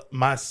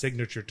 my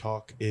signature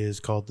talk is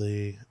called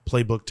the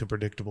Playbook to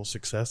Predictable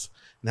Success.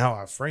 Now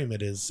I frame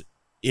it as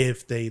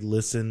if they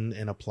listen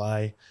and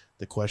apply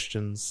the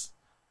questions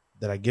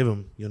that I give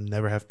them, you'll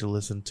never have to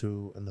listen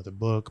to another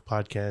book,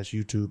 podcast,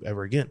 YouTube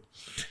ever again.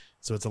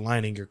 So it's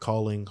aligning your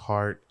calling,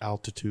 heart,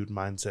 altitude,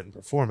 mindset, and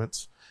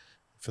performance.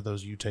 For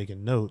those of you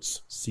taking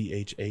notes,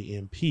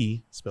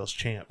 CHAMP spells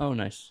champ. Oh,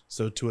 nice.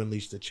 So to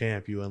unleash the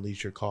champ, you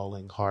unleash your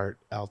calling, heart,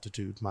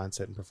 altitude,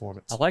 mindset, and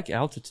performance. I like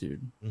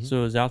altitude. Mm-hmm.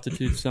 So is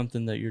altitude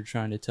something that you're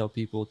trying to tell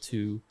people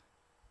to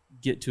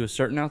get to a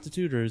certain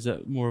altitude, or is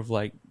that more of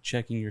like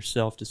checking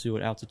yourself to see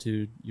what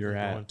altitude you're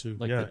at? To.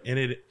 Like yeah,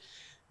 and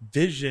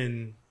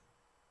vision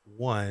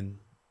one,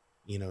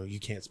 you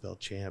can't spell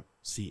champ,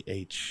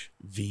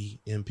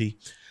 CHVMP.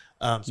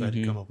 So I had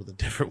to come up with a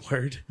different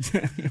word.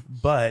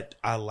 But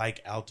I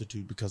like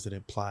altitude because it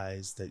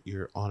implies that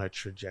you're on a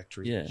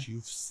trajectory that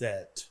you've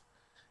set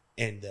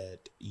and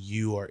that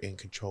you are in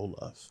control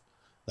of.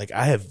 Like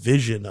I have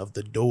vision of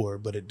the door,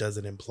 but it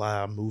doesn't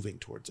imply I'm moving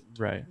towards it.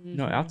 Right. Mm-hmm.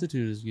 No,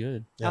 altitude is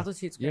good. Yeah.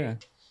 Altitude's great. Yeah.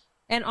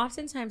 And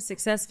oftentimes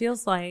success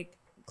feels like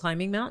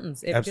climbing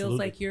mountains. It feels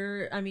like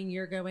you're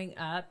going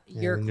up,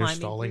 you're climbing, you're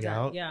stalling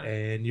out,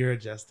 and you're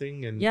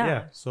adjusting, and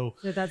so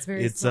that's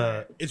very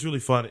smart. It's really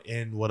fun.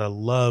 And what I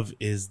love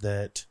is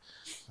that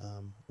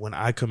when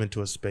I come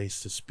into a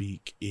space to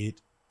speak,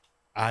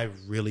 I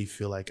really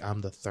feel like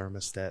I'm the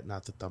thermostat,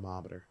 not the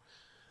thermometer.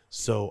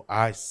 So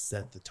I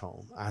set the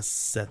tone, I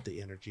set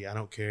the energy. I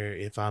don't care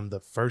if I'm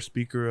the first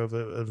speaker of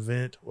an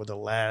event or the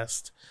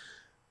last.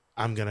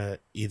 I'm going to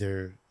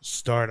either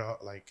start off,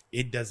 like,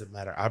 it doesn't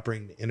matter. I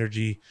bring the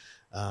energy,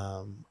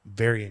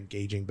 very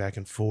engaging back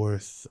and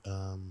forth.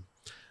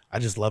 I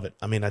just love it.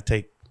 I mean, I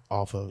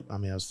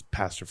was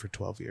pastor for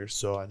 12 years,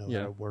 so I know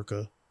how to work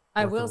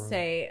I will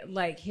say,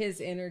 like,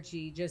 his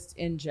energy just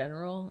in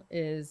general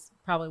is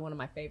probably one of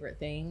my favorite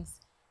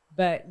things.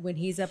 But when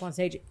he's up on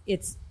stage,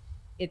 it's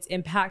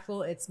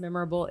impactful, it's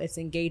memorable, it's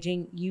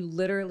engaging. You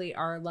literally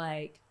are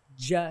like,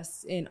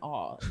 just in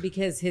awe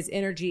because his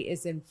energy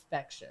is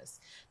infectious.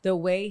 The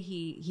way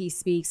he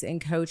speaks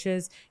and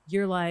coaches,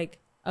 you're like,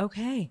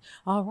 okay,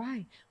 all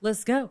right,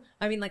 let's go.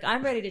 I mean, like,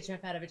 I'm ready to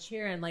jump out of a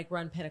chair and like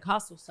run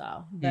Pentecostal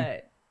style,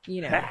 but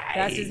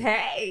that's his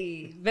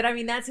but I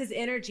mean, that's his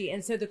energy.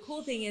 And so the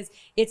cool thing is,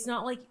 it's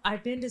not like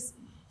I've been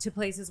to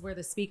places where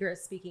the speaker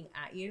is speaking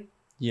at you.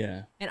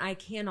 Yeah. And I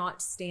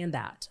cannot stand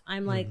that.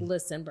 I'm like,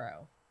 listen,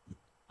 bro,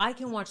 I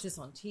can watch this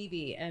on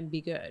TV and be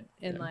good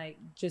and like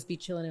just be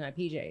chilling in my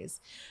PJs.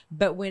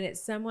 But when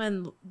it's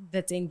someone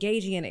that's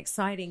engaging and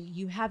exciting,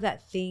 you have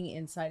that thing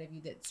inside of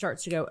you that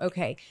starts to go,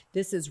 okay,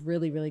 this is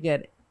really, really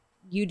good.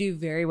 You do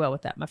very well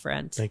with that, my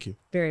friend. Thank you.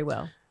 Very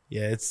well.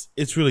 Yeah,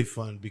 it's really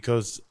fun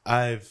because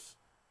I've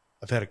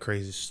had a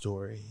crazy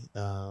story.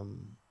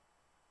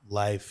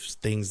 Life,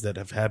 things that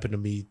have happened to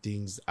me,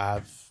 things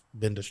I've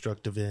been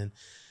destructive in.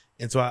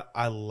 And so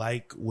I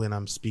like when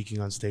I'm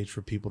speaking on stage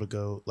for people to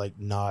go like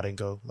nod and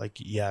go like,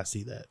 yeah, I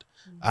see that.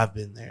 Mm-hmm. I've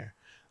been there.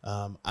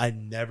 I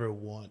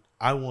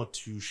want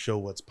to show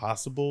what's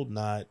possible,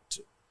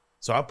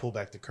 so I pull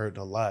back the curtain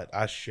a lot.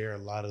 I share a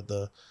lot of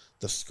the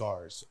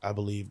scars. I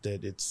believe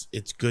that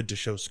it's good to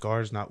show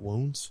scars, not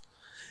wounds.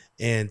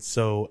 And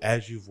so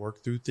as you've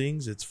worked through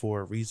things, it's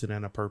for a reason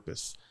and a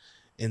purpose.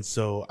 And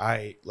so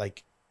I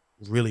like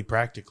really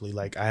practically,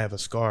 like I have a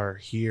scar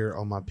here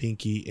on my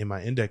pinky and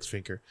my index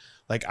finger.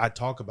 Like I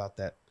talk about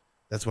that.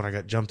 That's when I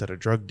got jumped at a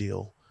drug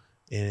deal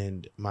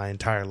and my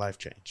entire life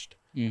changed.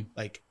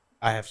 Like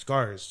I have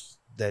scars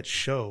that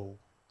show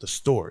the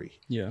story.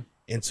 Yeah.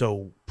 And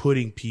so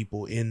putting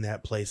people in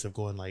that place of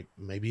going like,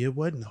 maybe it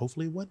wasn't,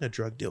 hopefully it wasn't a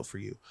drug deal for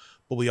you.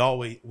 But we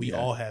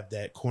all have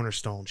that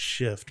cornerstone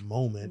shift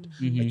moment,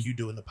 like you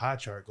do in the pie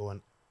chart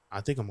going, I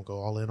think I'm going to go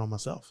all in on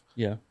myself.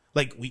 Yeah.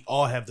 Like we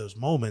all have those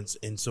moments.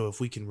 And so if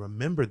we can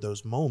remember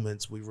those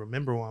moments, we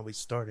remember why we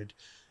started,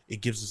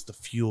 it gives us the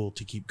fuel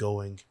to keep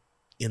going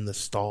in the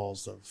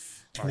stalls of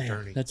our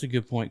journey. That's a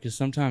good point, because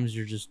sometimes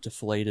you're just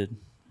deflated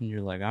and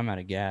you're like, I'm out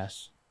of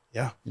gas.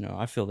 Yeah. You know,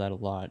 I feel that a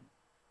lot.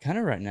 Kind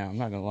of right now, I'm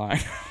not going to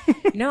lie.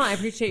 No, I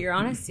appreciate your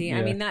honesty. Yeah.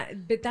 I mean,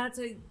 that's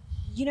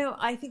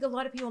I think a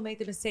lot of people make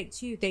the mistake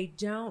too. They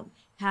don't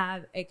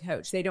have a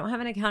coach. They don't have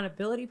an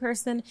accountability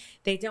person.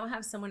 They don't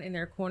have someone in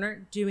their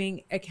corner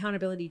doing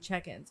accountability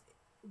check-ins.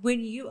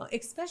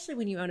 Especially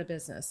when you own a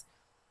business,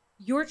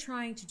 you're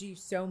trying to do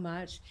so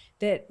much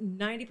that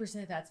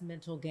 90% of that's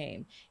mental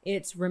game.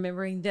 It's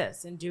remembering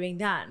this and doing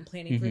that and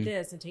planning for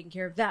this and taking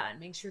care of that and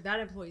making sure that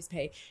employees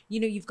pay.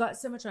 You know, you've got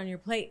so much on your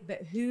plate,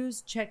 but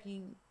who's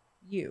checking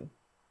you?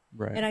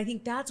 Right. And I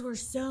think that's where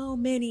so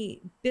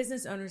many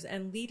business owners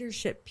and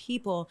leadership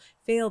people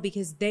fail,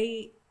 because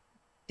they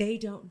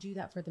don't do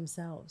that for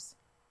themselves.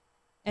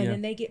 And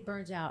then they get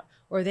burnt out,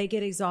 or they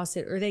get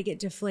exhausted, or they get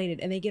deflated,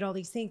 and they get all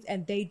these things,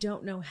 and they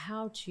don't know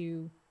how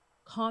to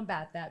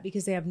combat that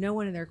because they have no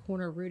one in their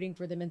corner rooting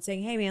for them and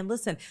saying, hey man,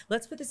 listen,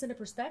 let's put this into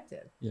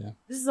perspective. Yeah.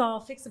 This is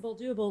all fixable,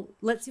 doable.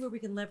 Let's see where we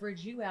can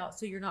leverage you out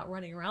so you're not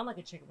running around like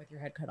a chicken with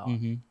your head cut off.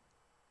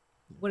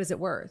 What is it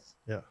worth?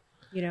 Yeah.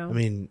 You know? I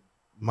mean,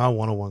 my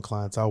one-on-one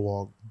clients I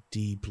walk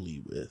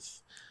deeply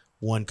with.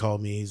 One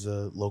called me, he's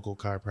a local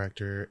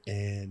chiropractor,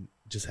 and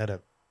just had a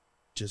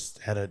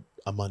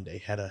Monday,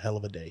 had a hell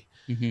of a day.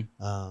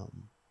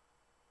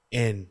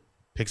 And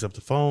picks up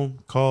the phone,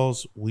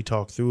 calls, we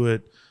talk through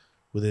it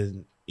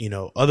within,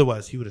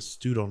 otherwise he would have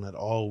stewed on that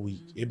all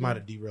week. It might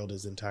have derailed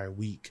his entire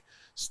week,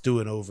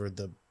 stewing over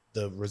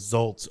the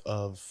results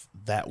of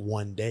that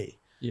one day.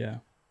 Yeah.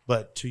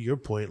 But to your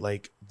point,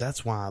 like,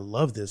 that's why I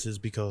love this, is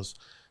because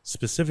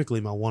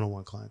specifically my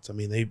one-on-one clients, I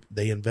mean,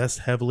 they invest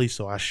heavily,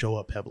 so I show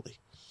up heavily.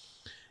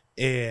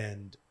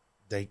 And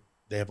they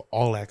have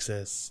all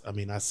access. I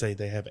mean, I say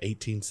they have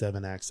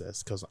 18/7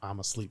 access because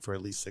I'm asleep for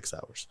at least 6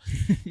 hours.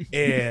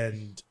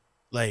 And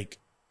like,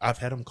 I've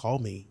had them call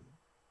me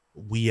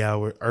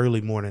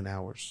early morning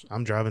hours.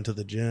 I'm driving to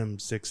the gym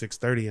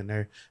 6:30 and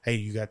they're, hey,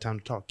 you got time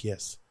to talk?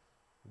 Yes.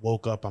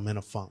 Woke up, I'm in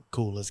a funk.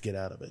 Cool, let's get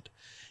out of it.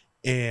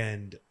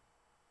 And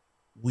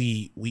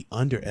we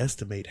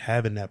underestimate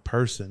having that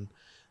person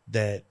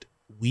that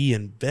we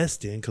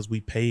invest in because we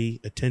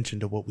pay attention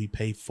to what we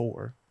pay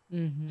for.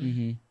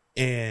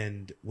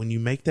 And when you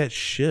make that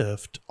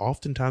shift,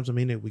 oftentimes, I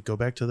mean, we go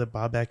back to the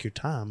buy back your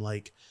time.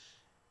 Like,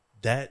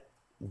 that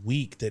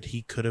week that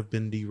he could have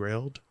been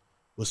derailed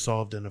was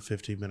solved in a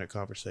 15-minute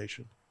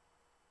conversation.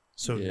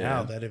 So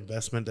now that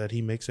investment that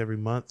he makes every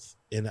month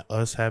in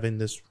us having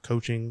this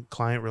coaching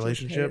client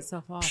relationship,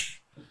 itself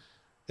off.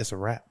 It's a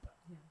wrap.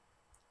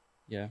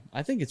 Yeah.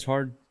 I think it's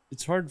hard.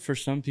 It's hard for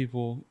some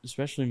people,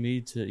 especially me,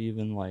 to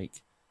even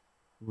like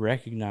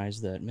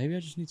recognize that maybe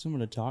I just need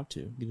someone to talk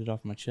to, get it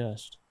off my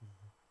chest,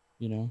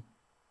 you know?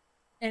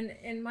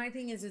 And my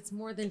thing is, it's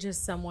more than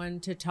just someone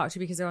to talk to,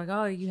 because they're like,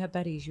 oh, you have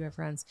buddies, you have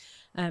friends.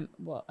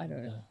 Well, I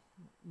don't know.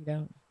 You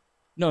don't.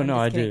 No,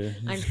 I do.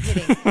 I'm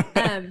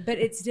kidding. But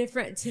it's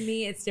different to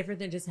me. It's different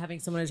than just having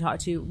someone to talk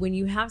to. When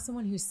you have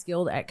someone who's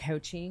skilled at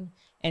coaching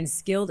and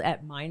skilled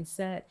at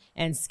mindset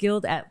and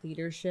skilled at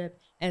leadership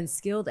and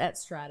skilled at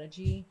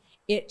strategy,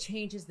 it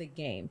changes the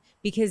game,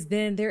 because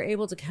then they're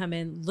able to come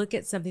in, look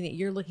at something that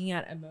you're looking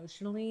at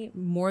emotionally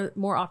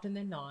more often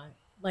than not.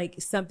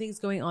 Like, something's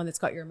going on that's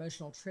got your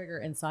emotional trigger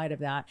inside of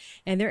that.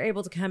 And they're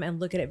able to come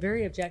and look at it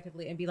very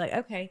objectively and be like,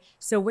 okay,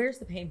 so where's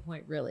the pain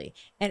point really?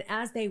 And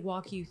as they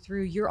walk you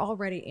through, you're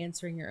already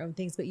answering your own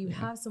things, but you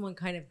have someone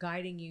kind of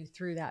guiding you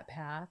through that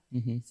path.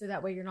 So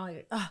that way you're not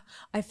like, oh,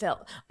 I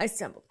fell, I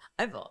stumbled,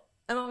 I fell,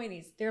 I'm on my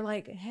knees. They're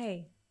like,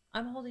 hey,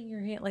 I'm holding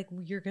your hand. Like,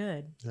 you're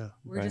good. Yeah,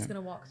 we're just going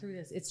to walk through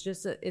this. It's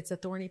just it's a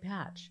thorny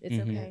patch. It's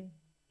okay.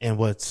 And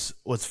what's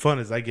fun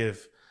is I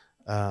give,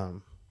 we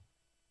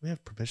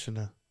have permission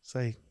to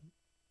say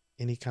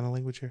any kind of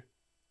language here?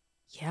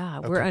 Yeah,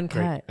 okay, we're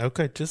uncut. Great.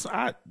 Okay, just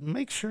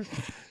make sure.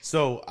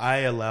 So I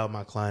allow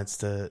my clients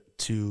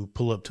to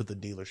pull up to the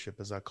dealership,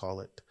 as I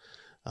call it,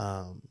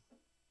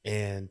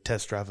 and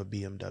test drive a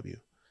BMW.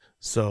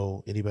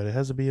 So anybody that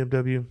has a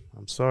BMW,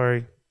 I'm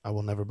sorry, I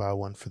will never buy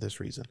one for this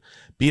reason.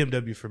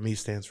 BMW for me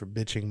stands for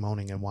bitching,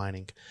 moaning, and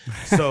whining.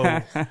 So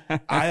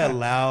I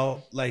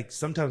allow, like,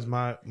 sometimes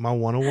my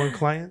one-on-one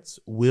clients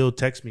will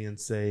text me and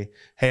say,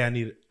 hey, I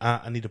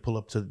need to pull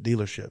up to the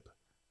dealership.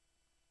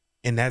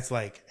 And that's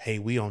like, hey,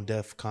 we on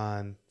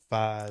DEFCON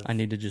 5. I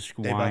need to just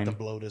whine. They about to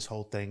blow this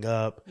whole thing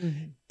up.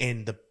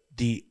 And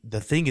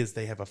the thing is,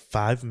 they have a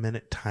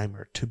 5-minute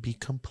timer to be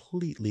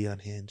completely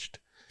unhinged.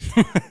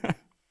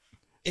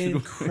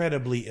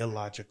 Incredibly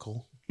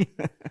illogical.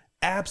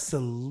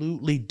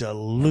 Absolutely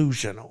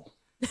delusional.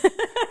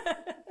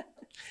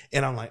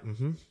 And I'm like,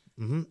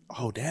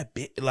 oh, that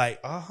bit, like,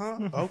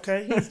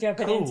 okay. He's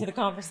jumping into the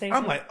conversation.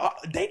 I'm like, oh,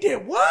 they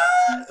did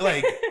what?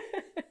 Like,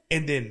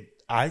 And then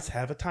I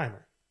have a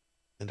timer.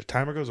 And the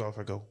timer goes off.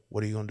 I go,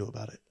 what are you going to do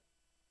about it?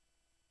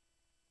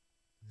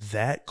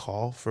 That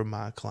call for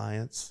my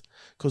clients,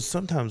 because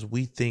sometimes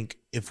we think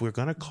if we're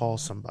going to call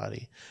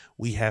somebody,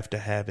 we have to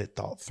have it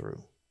thought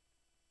through.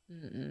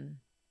 Mm-mm.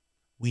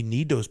 We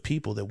need those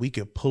people that we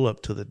can pull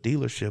up to the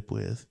dealership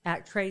with.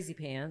 Act crazy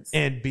pants.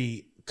 And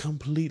be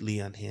completely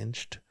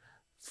unhinged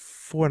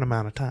for an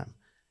amount of time.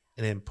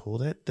 And then pull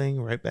that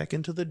thing right back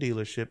into the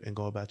dealership and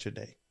go about your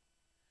day.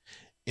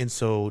 And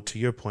so to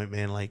your point,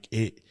 man, like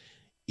it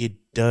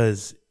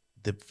does,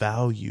 the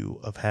value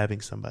of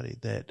having somebody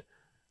that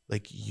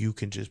like you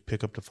can just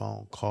pick up the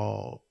phone,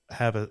 call,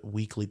 have a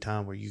weekly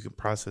time where you can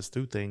process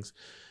through things.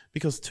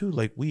 Because too,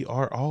 like we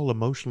are all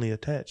emotionally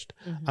attached.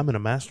 Mm-hmm. I'm in a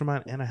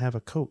mastermind and I have a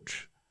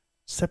coach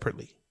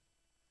separately.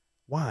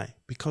 Why?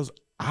 Because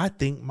I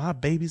think my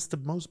baby's the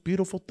most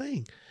beautiful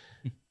thing.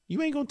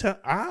 You ain't going to tell,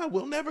 I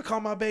will never call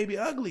my baby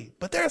ugly,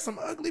 but there are some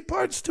ugly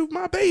parts to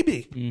my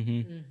baby. Mm-hmm.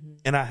 Mm-hmm.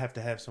 And I have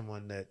to have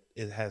someone that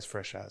has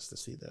fresh eyes to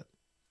see that.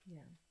 Yeah.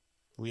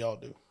 We all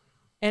do.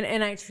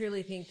 And I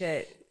truly think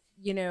that,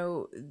 you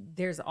know,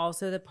 there's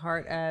also the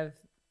part of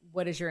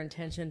what is your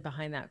intention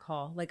behind that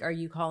call? Like, are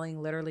you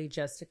calling literally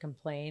just to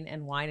complain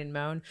and whine and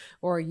moan?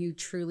 Or are you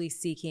truly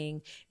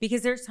seeking?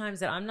 Because there's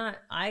times that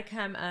I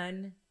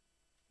come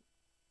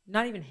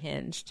not even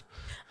hinged.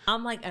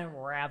 I'm like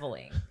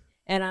unraveling.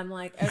 And I'm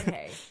like,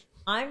 okay,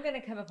 I'm going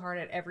to come apart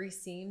at every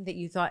seam that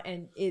you thought,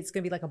 and it's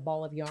going to be like a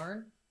ball of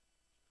yarn.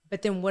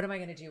 But then what am I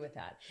going to do with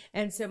that?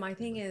 And so my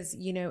thing is,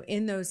 you know,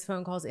 in those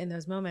phone calls, in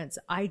those moments,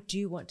 I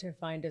do want to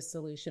find a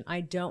solution.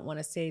 I don't want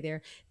to stay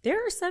there.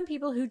 There are some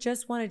people who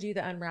just want to do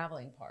the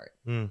unraveling part.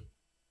 Mm.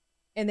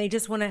 And they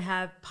just want to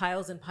have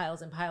piles and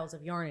piles and piles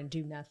of yarn and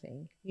do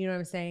nothing. You know what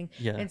I'm saying?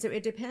 Yeah. And so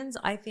it depends,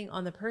 I think,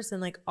 on the person.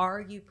 Like, are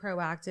you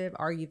proactive?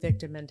 Are you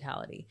victim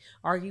mentality?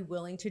 Are you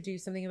willing to do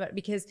something about it?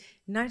 Because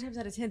 9 times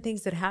out of 10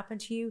 things that happen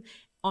to you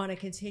on a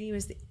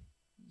continuous,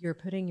 you're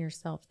putting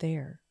yourself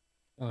there.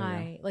 Oh,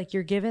 yeah. Like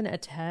you're given a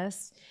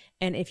test,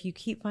 and if you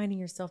keep finding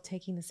yourself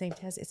taking the same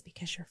test, it's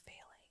because you're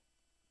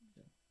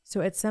failing.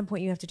 So at some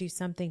point you have to do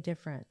something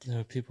different.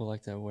 No, people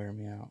like that wear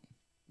me out.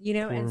 You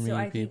know, and so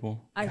I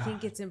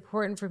think it's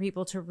important for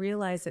people to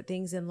realize that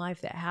things in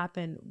life that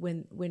happen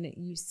when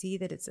you see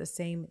that it's the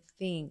same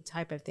thing,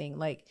 type of thing,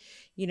 like,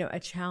 you know, a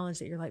challenge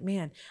that you're like,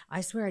 man,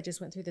 I swear I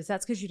just went through this.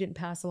 That's because you didn't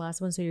pass the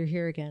last one, so you're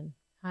here again.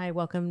 Hi,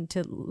 welcome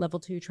to level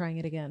 2, trying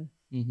it again.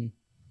 Mm-hmm.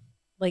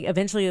 Like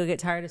eventually you'll get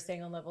tired of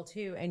staying on level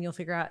 2 and you'll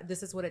figure out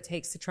this is what it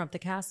takes to trump the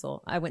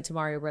castle. I went to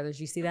Mario Brothers.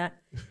 You see that?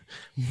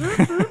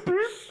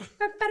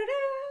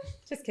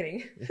 Just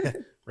kidding. Yeah.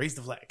 Raise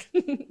the flag.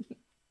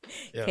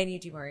 Yeah. Can you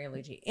do Mario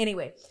Luigi?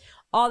 Anyway,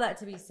 all that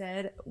to be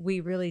said, we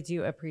really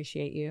do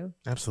appreciate you.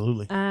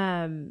 Absolutely.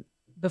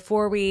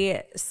 Before we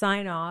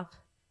sign off,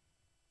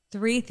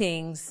 3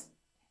 things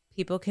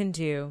people can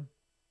do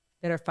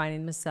that are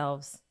finding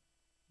themselves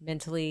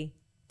mentally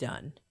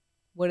done.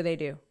 What do they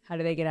do? How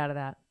do they get out of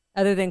that?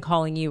 Other than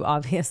calling you,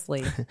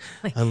 obviously.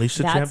 Like,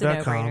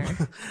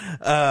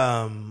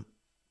 UnleashTheChamp.com.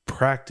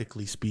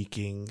 Practically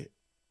speaking,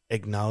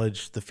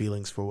 acknowledge the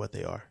feelings for what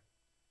they are.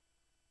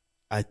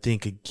 I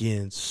think,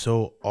 again,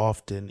 so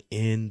often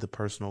in the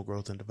personal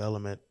growth and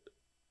development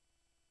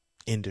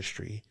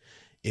industry,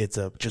 it's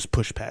just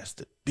push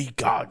past it. Be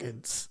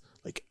Goggins.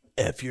 Like,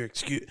 F your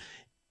excuse.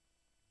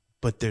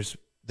 But there's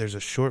a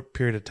short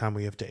period of time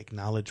where you have to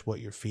acknowledge what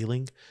you're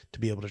feeling to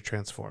be able to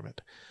transform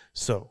it.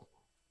 So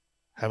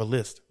have a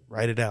list.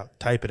 Write it out,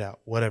 type it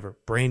out, whatever.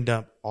 Brain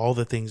dump all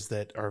the things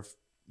that are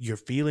you're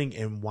feeling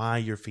and why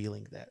you're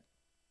feeling that.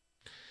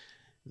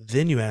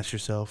 Then you ask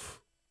yourself,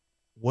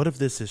 what if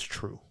this is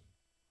true?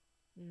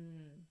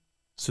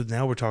 So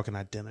now we're talking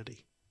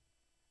identity.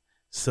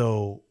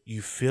 So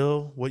you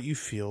feel what you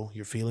feel.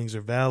 Your feelings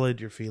are valid.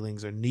 Your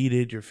feelings are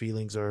needed. Your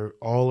feelings are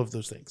all of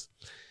those things.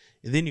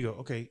 And then you go,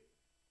 okay,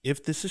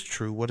 if this is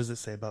true, what does it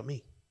say about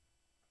me?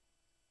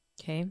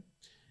 Okay.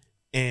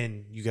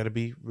 And you got to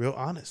be real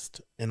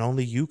honest, and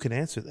only you can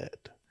answer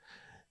that.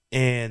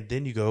 And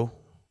then you go,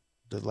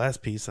 the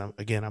last piece, I'm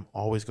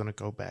always going to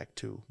go back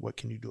to what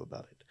can you do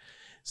about it?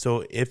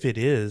 So if it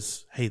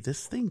is, hey,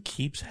 this thing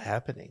keeps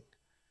happening,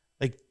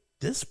 like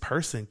this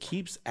person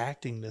keeps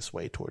acting this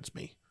way towards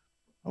me.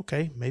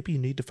 Okay, maybe you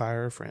need to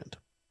fire a friend.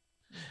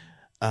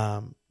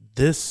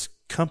 This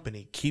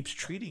company keeps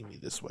treating me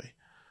this way.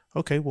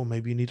 Okay, well,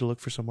 maybe you need to look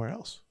for somewhere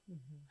else.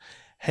 Mm-hmm.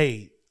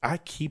 Hey, I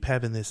keep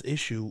having this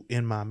issue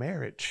in my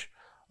marriage.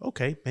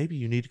 Okay, maybe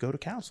you need to go to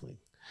counseling.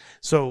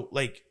 So,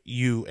 like,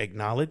 you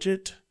acknowledge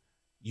it,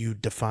 you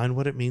define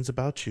what it means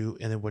about you,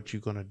 and then what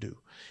you're going to do.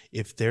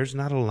 If there's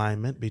not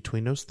alignment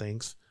between those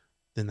things,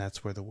 then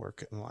that's where the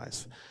work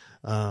lies.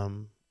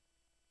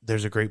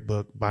 There's a great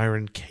book,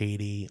 Byron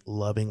Katie,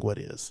 Loving What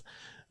Is,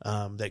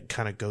 that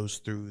kind of goes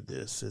through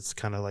this. It's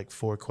kind of like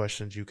 4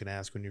 questions you can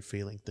ask when you're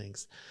feeling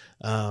things.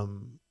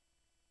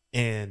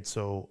 And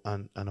so I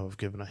know I've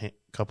given a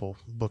couple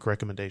book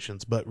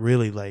recommendations, but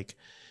really, like,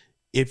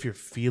 if you're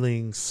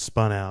feeling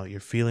spun out,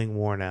 you're feeling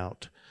worn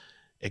out,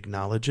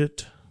 acknowledge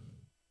it,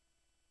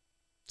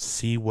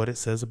 see what it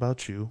says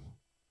about you,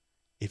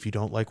 if you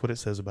don't like what it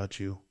says about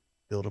you,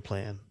 build a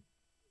plan.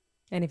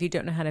 And if you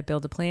don't know how to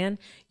build a plan,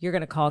 you're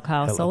going to call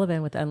Kyle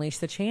Sullivan with Unleash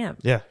the Champ.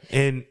 Yeah.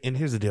 And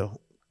here's the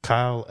deal.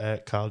 Kyle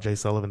at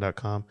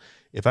KyleJSullivan.com.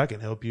 If I can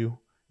help you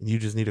and you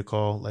just need a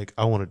call, like,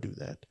 I want to do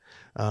that.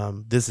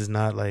 This is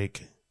not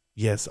like,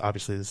 yes,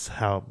 obviously this is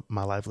how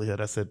my livelihood.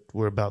 I said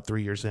we're about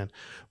 3 years in,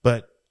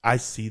 but I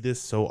see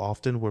this so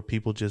often where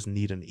people just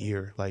need an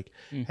ear. Like,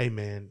 hey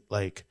man,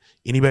 like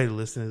anybody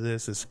listening to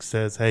this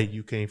says, hey,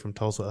 you came from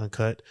Tulsa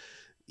Uncut,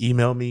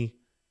 email me.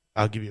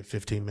 I'll give you a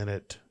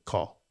 15-minute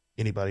call.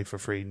 Anybody for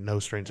free, no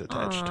strings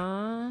attached.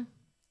 Aww.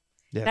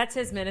 Yeah. That's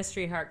his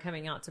ministry heart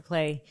coming out to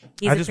play.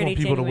 He's I a just pretty want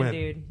people to genuine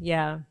win. dude.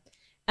 Yeah.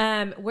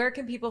 Where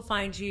can people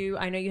find you?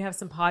 I know you have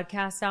some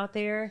podcasts out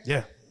there.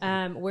 Yeah.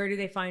 Where do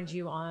they find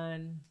you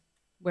on?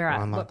 Where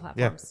at? Online. What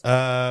platforms?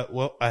 Yeah.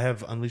 Well, I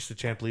have Unleash the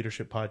Champ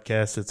Leadership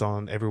Podcast. It's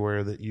on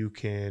everywhere that you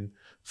can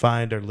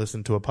find or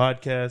listen to a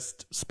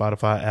podcast: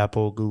 Spotify,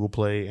 Apple, Google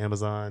Play,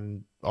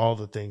 Amazon, all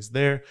the things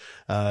there.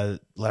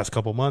 Last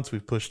couple months,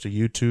 we've pushed to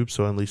YouTube.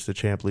 So Unleash the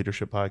Champ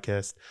Leadership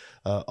Podcast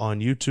on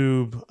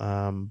YouTube,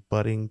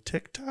 budding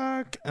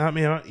TikTok. I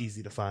mean, not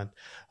easy to find.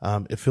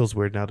 It feels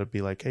weird now to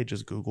be like, hey,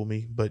 just Google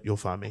me, but you'll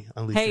find me.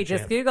 Unleash Hey, the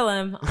just Champ. Google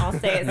him. I'll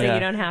say it so Yeah.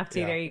 you don't have to.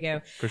 Yeah. There you go.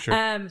 For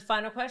sure.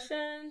 Final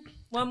question.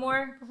 One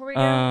more before we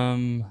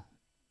go.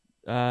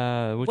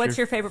 What's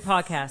your favorite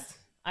podcast?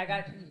 I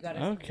got you. Got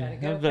to Okay.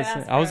 go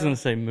fast, I was bro. going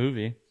to say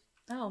movie.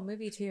 Oh,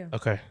 movie too.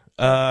 Okay.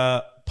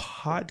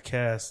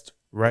 Podcast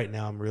right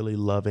now, I'm really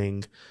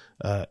loving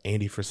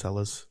Andy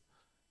Frisella's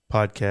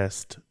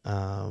podcast.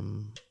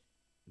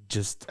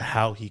 Just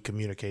how he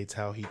communicates,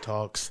 how he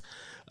talks.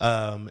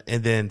 And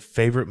then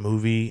favorite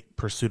movie,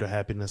 Pursuit of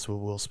Happiness with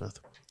Will Smith.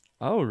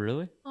 Oh,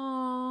 really?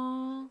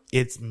 Aww.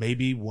 It's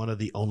maybe one of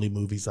the only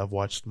movies I've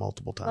watched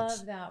multiple times.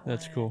 Love that one.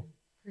 That's cool.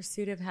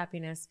 Pursuit of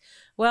Happiness.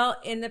 Well,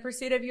 in the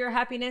pursuit of your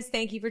happiness,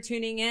 thank you for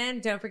tuning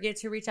in. Don't forget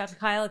to reach out to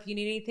Kyle if you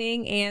need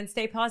anything, and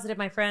stay positive,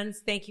 my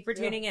friends. Thank you for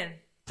tuning in.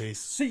 Peace.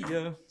 See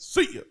ya.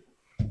 See ya.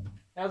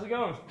 How's it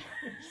going?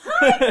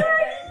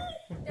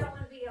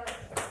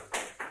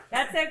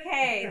 That's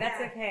okay.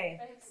 That's okay.